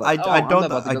 They're gonna be like, I I'm don't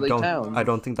about to go to town. I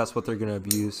don't think that's what they're gonna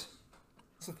abuse.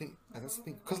 That's the thing. That's the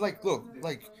thing. Because like, look,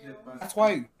 like that's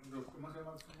why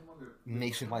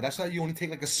nationwide. That's why you only take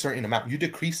like a certain amount. You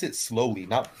decrease it slowly,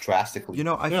 not drastically. You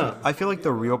know, Yeah. I feel like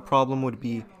the real problem would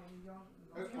be,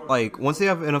 like, once they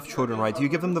have enough children, right? Do you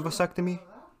give them the vasectomy?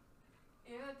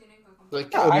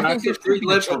 Like, Yeah, I think massive there should free be a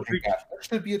live children cap. There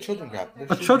should be a children cap. There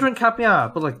a should children cap, yeah,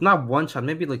 but like not one child,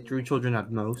 maybe like 3 children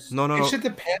at most. No, no, It no. should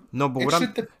depend. No, but It what I'm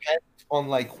should depend on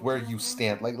like where you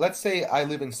stand. Like, let's say I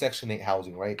live in Section 8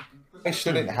 housing, right? I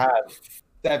shouldn't have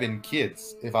 7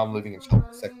 kids if I'm living in Section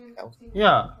 8 housing.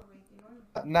 Yeah,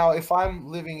 Now, if I'm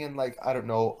living in like I don't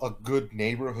know a good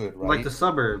neighborhood, right? like the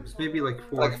suburbs, maybe like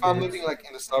 4. Like if I'm kids. living like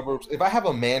in the suburbs, if I have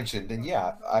a mansion, then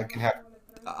yeah, I can have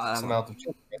some amount of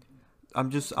children.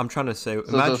 I'm trying to say, So it's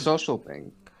a imagine, social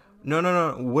thing. no, no,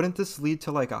 no. Wouldn't this lead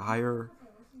to like a higher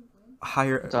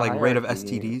It's a like rate of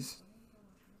hierarchy. STDs?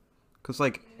 Cause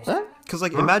like, What?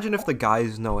 imagine if the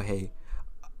guys know, hey,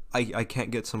 I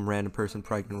can't get some random person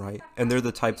pregnant, right? And they're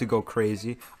the type to go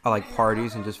crazy. I like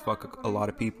parties and just fuck a lot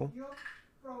of people.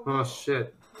 Oh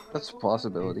shit, That's a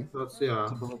possibility. that's yeah.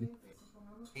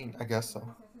 I guess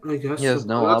so. I guess He has so.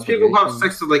 no Lots of people have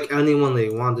obligation. sex with like anyone they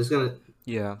want. There's gonna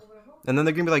Yeah, and then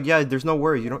they're gonna be like, yeah, there's no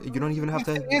worry. You don't even have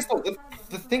The to. thing is, though,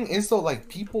 the thing is though, like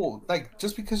people, like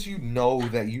just because you know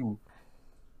that you,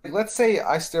 like, let's say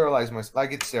I sterilize myself, I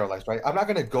get sterilized, right? I'm not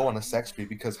gonna go on a sex spree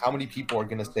because how many people are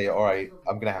gonna say, all right,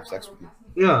 I'm gonna have sex with you?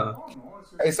 yeah.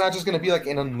 It's not just gonna be like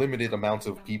an unlimited amount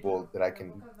of people that I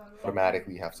can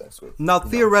automatically have sex with. Now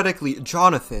theoretically,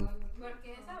 Jonathan,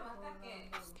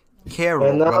 Carol,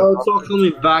 And now it's all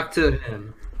coming back to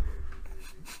him.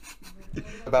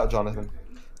 About Jonathan.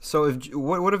 So if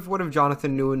what if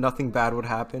Jonathan knew nothing bad would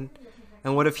happen,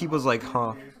 and what if he was like,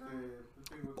 huh?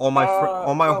 All my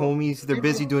homies, they're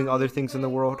busy doing other things in the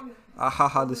world.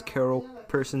 Ahaha, this Carol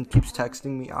person keeps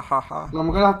texting me. Ahaha.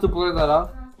 I'm gonna have to blur that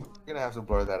out. You're gonna have to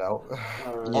blur that out.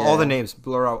 All the names,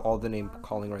 blur out all the name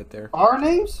calling right there. Our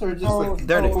names or just like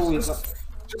Their people names.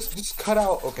 Just cut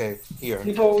out. Okay, here.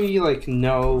 People we like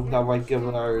know that like give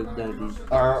our identities,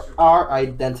 our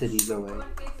identities away.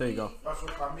 There you go.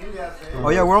 Oh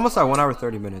yeah, we're almost at 1 hour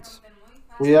 30 minutes.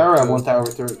 We are at 1 hour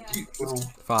 30.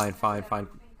 Fine.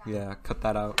 Yeah, cut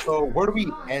that out. So where do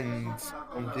we end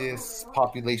on this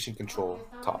population control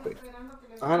topic?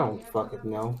 I don't fucking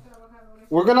know.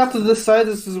 We're gonna have to decide.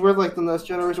 This is where like the next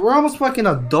generation. We're almost fucking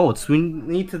adults. We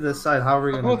need to decide how we're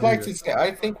I gonna. would do like to this. say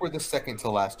I think we're the second to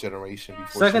last generation.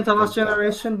 Before Second shit to last goes down.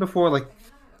 generation before like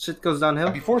shit goes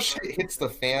downhill. Before shit hits the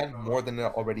fan more than it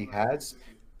already has,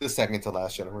 the second to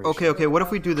last generation. Okay. What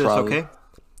if we do this? Probably. Okay.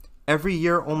 Every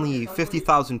year, only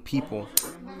 50,000 people.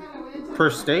 Per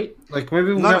state, like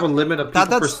maybe we No, have a limit of people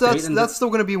per That's state. and that's still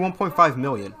gonna be 1.5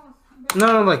 million.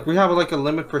 no, like we have like a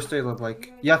limit per state of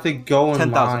like you have to go in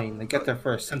 10,000. line and get there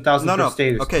first. 10,000 No, per no.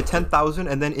 state. Or Okay, 10,000,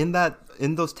 and then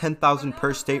in those 10,000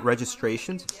 per state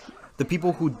registrations, the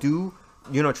people who do,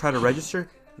 try to register,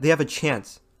 they have a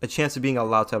chance of being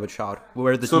allowed to have a child.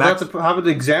 Where the so max that's have an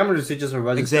exam or is it just a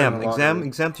register?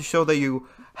 exam to show that you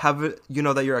have it,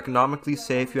 that you're economically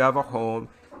safe, you have a home,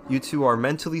 you two are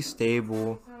mentally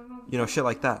stable, shit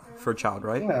like that for a child,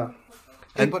 right? Yeah.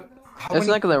 Hey, but how It's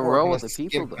many not gonna people are roll gonna with the people,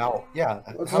 skimp though. out? Yeah.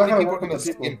 It's How not many gonna people are roll gonna with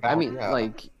the people. skimp out? I mean, Yeah.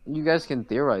 like, you guys can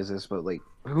theorize this, but like,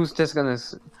 who's just gonna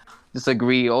just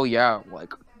agree? Oh yeah,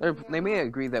 like they may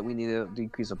agree that we need to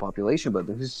decrease the population, but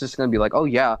who's just gonna be like, oh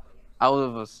yeah, out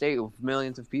of a state of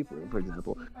millions of people, for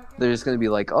example, they're just gonna be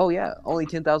like, oh yeah, only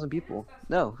 10,000 people.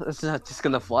 No, it's not just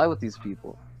gonna fly with these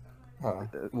people. Huh.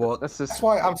 Well, That's just. That's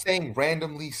why I'm saying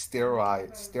randomly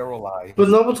sterilize. But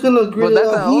no one's gonna agree But to that's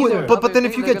that not either. but then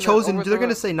if you They're get gonna chosen, they're overthrow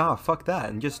gonna it. say, nah, fuck that,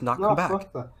 and just not No, come back.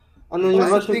 fuck that. And then That's the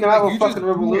eventually thing, can have like, a you just fucking do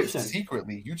it revolution.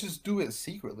 secretly. You just do it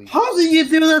secretly. How do you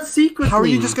do that secretly? How are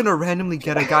you just gonna randomly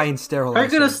get a guy and How sterilize are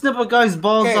you gonna him? snip a guy's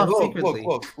balls Okay, off look. secretly?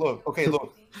 Okay,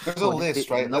 look. There's a Well, list,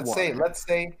 in right? the Let's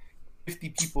say 50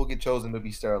 people get chosen to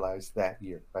be sterilized that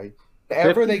year, right?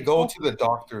 Whenever they go to the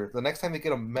doctor, the next time they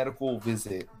get a medical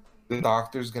visit, the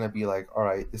doctor's gonna be like, "All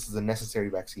right, this is a necessary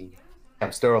vaccine.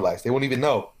 I'm sterilized." They won't even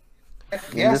know.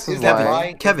 Yes, this is is that why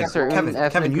lying? Kevin, Is that wrong? Certain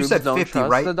ethnic Kevin, you groups said don't 50,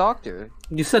 trust right? The doctor.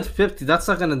 You said 50. That's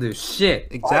not gonna do shit.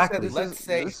 Exactly. Let's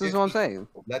say This is what I'm 50 saying.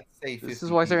 people. Let's say 50 This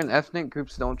is why certain people. ethnic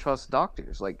groups don't trust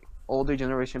doctors, like older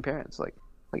generation parents, like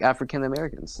African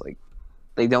Americans, like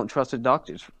they don't trust their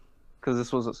doctors because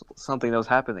this was something that was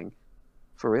happening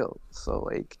for real. So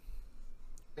like,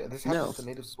 Yeah, this happens No. to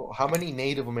natives as well. How many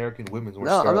Native American women were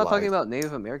No, I'm not talking sterilized? about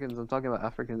Native Americans. I'm talking about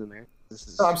African Americans. This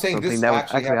is No, I'm saying something this that was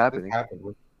actually happening. happened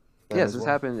with them Yes, as this well.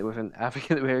 happened within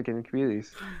African American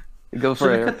communities. Go Should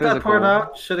for have a cut that part physical.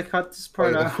 out. Should have cut this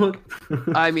part yeah. out.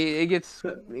 I mean, it gets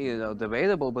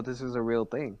debatable, but this is a real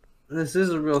thing. This is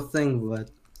a real thing, but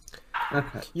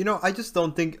okay. You know, I just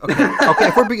don't think.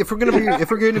 Okay. If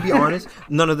we're gonna be honest,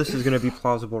 none of this is gonna be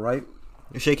plausible, right?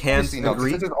 Shake hands, Obviously, no,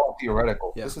 agree. this is all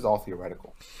theoretical. Yeah. This is all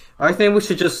theoretical. I think we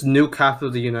should just nuke half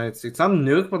of the United States. I'm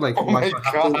nuke, but like, Oh my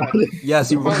half of God. the- Yes,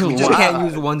 we just Wow. can't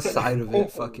use one side of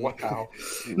it. Fuck it. Wow.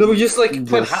 No, we just like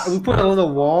Just- we put a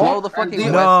little wall. Blow the fucking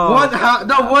and No.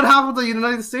 one half of the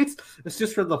United States is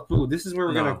just for the food. This is where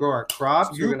we're No. gonna grow our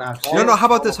crops. We're gonna have No, how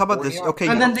about this? How about this? California? Okay.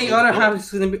 and then the other half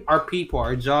is gonna be our people,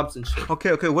 our jobs and shit.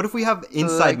 Okay. What if we have Like,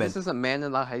 inside men? this is a man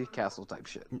in the high castle type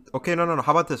shit. Okay, no.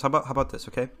 How about this? How about this?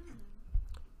 Okay,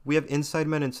 we have inside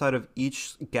men inside of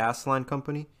each gas line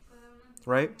company,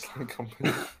 right?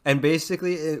 And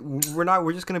basically,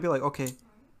 we're just gonna be like, okay,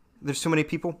 there's too many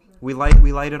people. We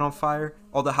light it on fire.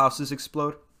 All the houses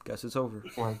explode. Guess it's over.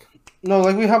 Like, No,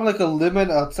 like we have like a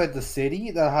limit outside the city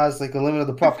that has like a limit of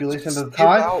the population at the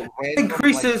time. It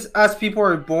increases as people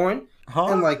are born, Huh?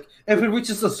 and like if it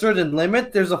reaches a certain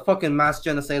limit, there's a fucking mass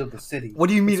genocide of the city. What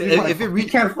do you mean? So we're like, If it we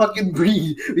reaches, can't fucking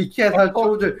breed, we can't have What the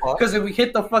children fuck? because if we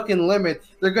hit the fucking limit,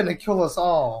 they're gonna kill us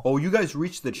all. oh, you guys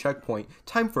reached the checkpoint.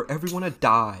 Time for everyone to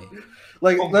die.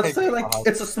 Like Oh let's my say like God.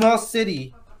 it's a small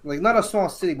city, like not a small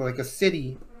city, but like a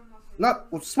city, not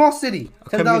small city, A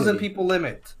 10,000 community. people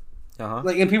limit. Uh-huh.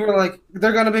 Like and people are like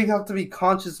they're gonna have to be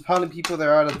conscious of how many people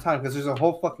there are at a time because there's a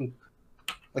whole fucking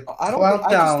like I don't think-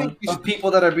 I just think countdown we of should people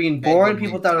that are being born,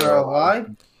 people that are alive,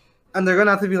 and they're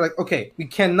gonna have to be like, okay, we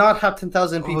cannot have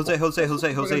 10,000 people.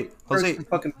 Jose.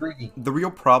 Fucking breeding. The real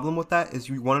problem with that is,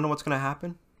 you want to know what's gonna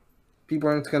happen? People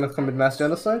aren't gonna commit mass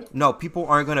genocide. No, people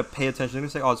aren't gonna pay attention. They're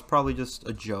gonna say, "Oh, it's probably just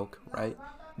a joke," right?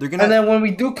 They're gonna. And then when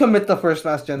we do commit the first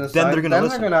mass genocide, Then they're gonna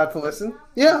listen. they're gonna have to listen.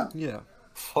 Yeah, Yeah.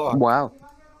 Fuck. Wow.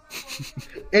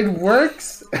 it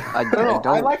works. I No, don't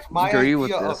I like my agree idea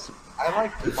with of, this. I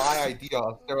like my idea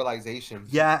of sterilization.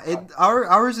 Yeah.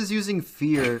 Ours is using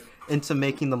fear into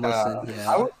making them listen.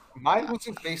 Yeah. Mine was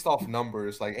just based off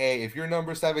numbers. Like, hey, if you're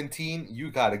number 17,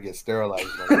 you gotta get sterilized.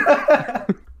 Like,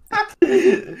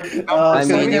 I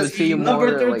mean, it would seem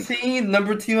number more like- 13,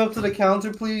 number 2 up to the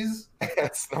counter, please.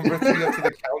 yes, number 3 up to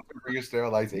the counter for your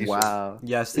sterilization. Wow.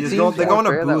 Yes. It They seems go in more a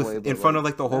fair that booth way, in but, front of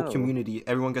like, like the whole no. community.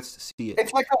 Everyone gets to see it.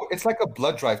 It's like a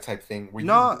blood drive type thing where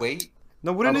No, you wait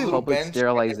No, on wouldn't a it? little Public bench, and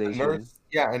sterilization. the nurse,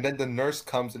 yeah, and then the nurse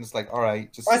comes and it's like, all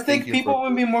right, just I stay think here people for-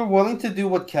 would be more willing to do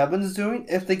what Kevin's doing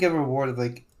if they get rewarded.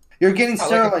 Like, you're getting I like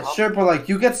sterilized, a- sure, but like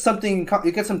you get something,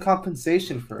 you get some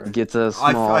compensation for it. Gets a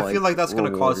small. I feel like that's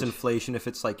gonna cause reward. inflation if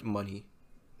it's like money.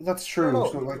 That's true.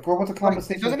 No, So like, what would the Like,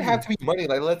 compensation? it doesn't be? have to be money.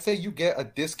 Like, let's say you get a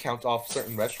discount off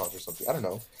certain restaurants or something. I don't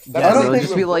know. Yeah, I don't It'll think-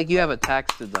 just be like you have a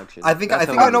tax deduction. I think That's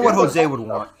I how know what it is. Jose would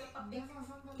want.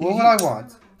 What would I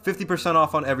want? 50%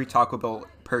 off on every Taco Bell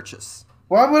purchase.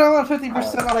 Why would I want 50%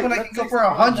 off Like, when I let's can go say for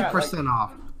something like that, 100%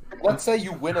 off? Let's say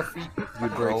you win a free.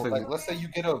 You'd break the- Like, let's say you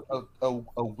get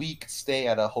a week stay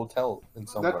at a hotel in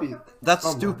somewhere. That'd be That's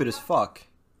Oh my. stupid as fuck.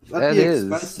 that'd That be is.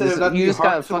 expensive. This- That'd you be just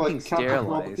hard got to, like, fucking count for all the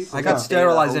sterilized. people. I Yeah. got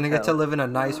sterilized and I get hotel. to live in a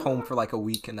nice home for like a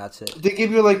week and that's it. They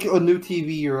give you like a new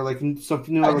TV or like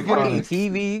something new I You get a electronics.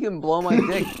 TV, you can blow my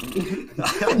dick. You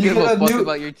Give get a a fuck new-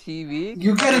 about your TV.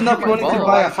 You get enough my money to balls.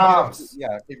 buy a house.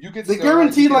 Yeah, if you get They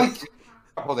sterilized, guarantee, you get a like- free-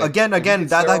 hold on. If Again, you get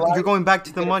that sterilized, you're going back to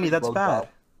you the get a money. free That's bad. blowjob.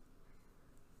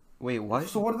 Wait, what?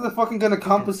 So what are they fucking gonna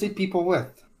compensate people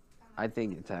with? I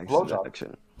think it's tax Blowjob.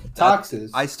 deduction.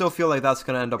 Taxes. I still feel like that's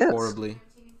gonna end up Yes. horribly.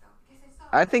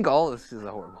 I think all this is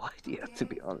a horrible idea, to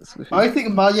be honest with you. I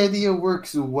think my idea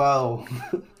works well.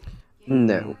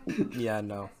 No. Yeah,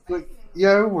 no. Like,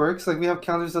 yeah, it works. Like, we have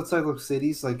counters outside of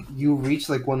cities. Like, you reach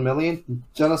like 1 million,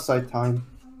 genocide time.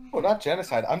 No, not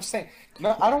genocide. I'm saying,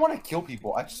 no, I don't want to kill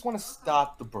people. I just want to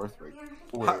stop the birth rate.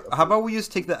 How about we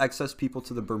just take the excess people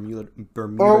to the Bermuda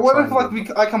Or what if Triangle?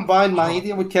 like I combine my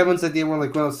idea with Kevin's idea, where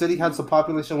like when a city has a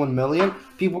population of 1 million,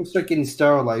 people start getting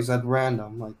sterilized at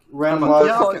random, like random. Yeah,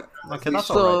 lives. okay. Okay, that's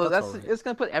So alright. that's alright. it's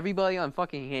gonna put everybody on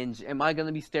fucking Hinge. Am I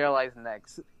gonna be sterilized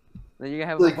next? Then you're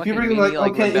gonna have Like, a fucking people are mini,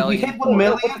 like, okay, if we rebellion. hit 1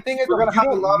 million, But the thing is, we're gonna you have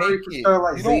a don't lottery make for it. You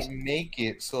sterilization. don't make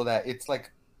it so that it's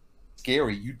like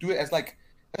scary. You do it as like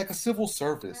a civil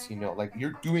service. You know, like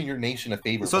you're doing your nation a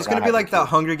favor. So it's by gonna not be like having that kids.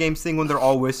 Hunger Games thing when they're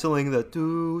all whistling the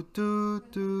do do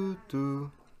do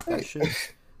do. That shit.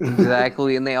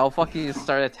 Exactly, and they all fucking just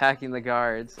start attacking the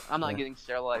guards. I'm not Yeah. getting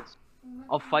sterilized.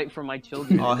 I'll fight for my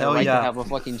children. Oh, and their hell right yeah. To have a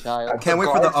fucking child. Can't wait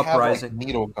for the guards have, like, uprising.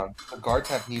 needle guns. The guards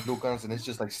have needle guns, and it's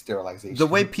just like sterilization. The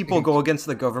way people go against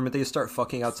the government, they start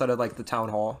fucking outside of like the town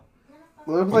hall.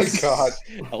 What if, Oh my like, god.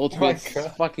 Ultimate Oh my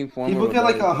God. fucking form people of get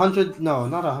like rebellion.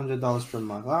 not $100 per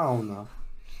month. I don't know.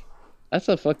 That's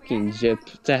a fucking jip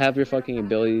to have your fucking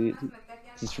ability to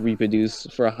just reproduce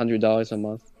for $100 a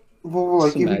month. Well, like,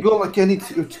 Just if you imagine. go like any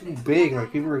too big,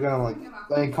 like people are gonna like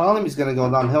the economy's gonna go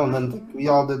downhill, and then like, we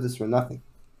all did this for nothing.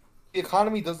 The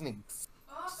economy doesn't exist.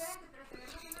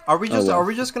 Are we just well. are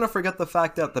we just gonna forget the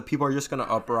fact that the people are just gonna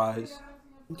uprise?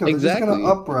 Because they're just Exactly. gonna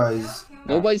uprise.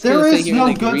 Nobody's There gonna is sit here no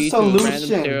and good agree to random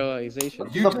solution. sterilization.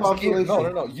 You The just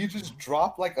population. no. You just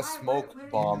drop like a smoke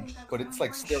bomb, but it's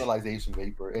like sterilization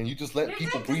vapor, and you just let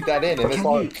people breathe that in, and it's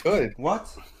all good. What?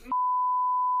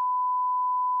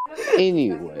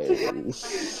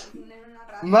 Anyways,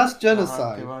 Mass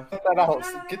genocide. Cut that out.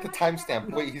 Get the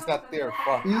timestamp. Wait, he's not there.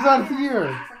 Fuck. He's not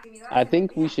here. I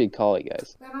think we should call it,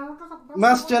 guys.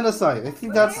 Mass genocide. I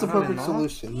think that's the perfect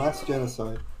solution. Mass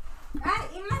genocide.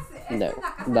 No,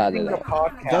 not The at all.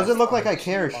 podcast Does it look like on I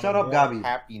care? a Shut up, more Gabi.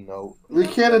 Happy note. We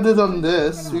can't end it on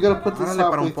this. We gotta put this Dale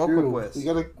para halfway un poco, through. pues. We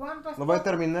gotta. Lo voy a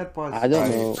terminar, pues. I don't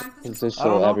know if this I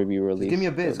don't show know. ever be released. Give me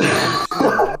a bit.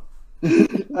 I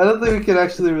don't think we can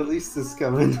actually release this,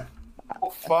 Kevin. Oh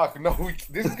fuck! No,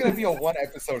 this is gonna be a one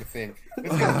episode thing.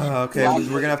 This is gonna be Okay,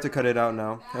 we're gonna have to cut it out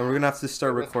now, and we're gonna have to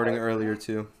start recording earlier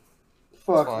too.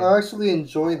 Fuck, Fine. I actually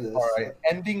enjoy this. all right.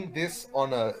 Ending this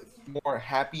on a more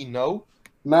happy note.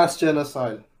 Mass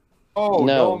genocide. Oh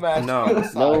No. no, man! No.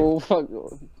 No, fuck.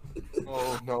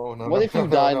 Oh no, no. What if you no,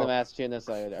 die in no. the mass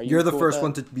genocide? Are you You're the cool with first that?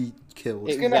 one to be killed.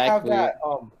 It's gonna have Exactly. that.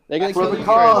 They're gonna For kill the you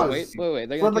cause. first. Wait.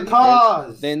 They're For gonna the kill you first.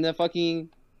 cause. Then the fucking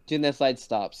genocide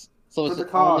stops. So For it's the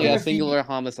cause. only a Gonna be- singular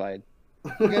homicide.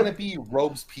 It's gonna be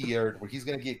Robespierre, where he's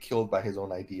gonna get killed by his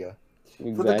own idea.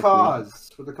 For the cause.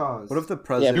 For the cause. What if the Yeah,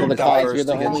 president for is the the cause, first you're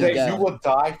the to get only Okay, guy. killed? you will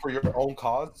die for your own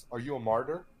cause. Are you a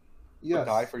martyr? You Yes.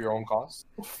 die for your own cause.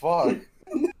 Fuck.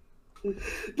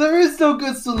 There is no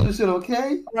good solution,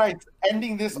 okay? Right.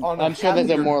 Ending this on. I'm sure there's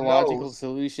a happier more note. logical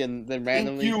solution than Thank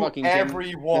randomly you, fucking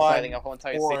everyone, deciding a whole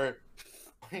entire city. for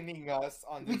joining us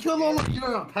on We this. kill all of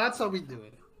Europe. That's how we do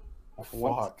it.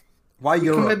 Fuck. Why We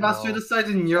commit Europe? mass genocide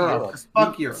in Europe. 'cause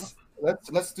Fuck Europe.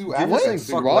 Let's do You're Africa. just saying What's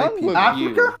fuck wrong white people. with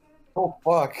Africa? you? Oh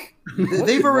fuck.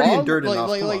 They've already Wrong? endured like, enough.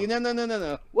 Like, come like, on.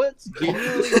 no. What's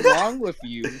genuinely wrong with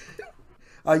you?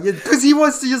 Yeah, because he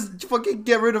wants to just fucking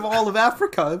get rid of all of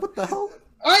Africa. What the hell?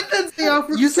 I didn't say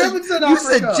Africa. You said Kevin said you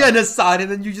Africa. said genocide, and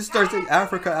then you just start saying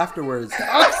Africa afterwards.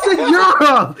 I said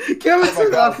Europe. Kevin Oh my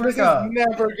said God, Africa. This is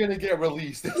never gonna get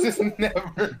released. This is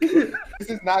never. This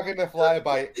is not gonna fly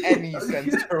by any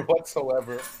censor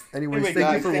whatsoever. Anyways, Anyway, thank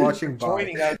guys, you for thank watching. you for Bye.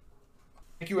 joining us.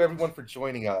 Thank you everyone for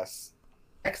joining us.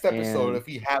 Next episode, And- if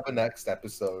we have a next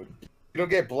episode, you don't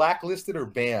get blacklisted or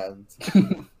banned.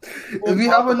 If we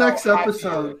have a next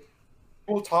episode,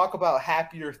 We'll talk about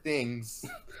happier things.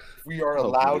 We are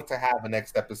Hopefully. allowed to have a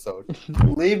next episode.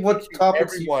 leave what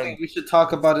topics you Everyone think we should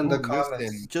talk about in the who comments.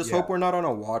 listened. Just Yeah. hope we're not on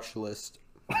a watch list.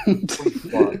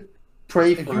 Fuck.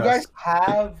 Pray If for you us. guys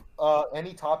have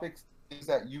any topics things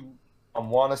that you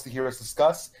want us to hear us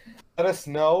discuss, let us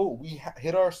know. We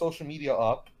hit our social media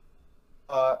up,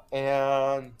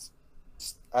 and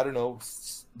I don't know,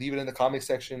 leave it in the comment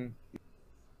section.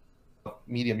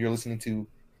 Medium you're listening to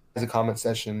as a comment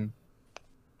section.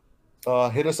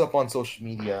 Hit us up on social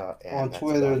media and On that's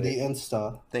Twitter, about the it.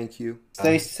 Insta. Thank you.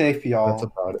 Stay safe, y'all. That's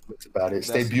about it. That's about it.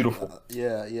 Stay That's- beautiful.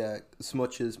 Yeah.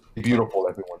 Smooches. Be beautiful,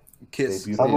 everyone. Kiss. Stay beautiful.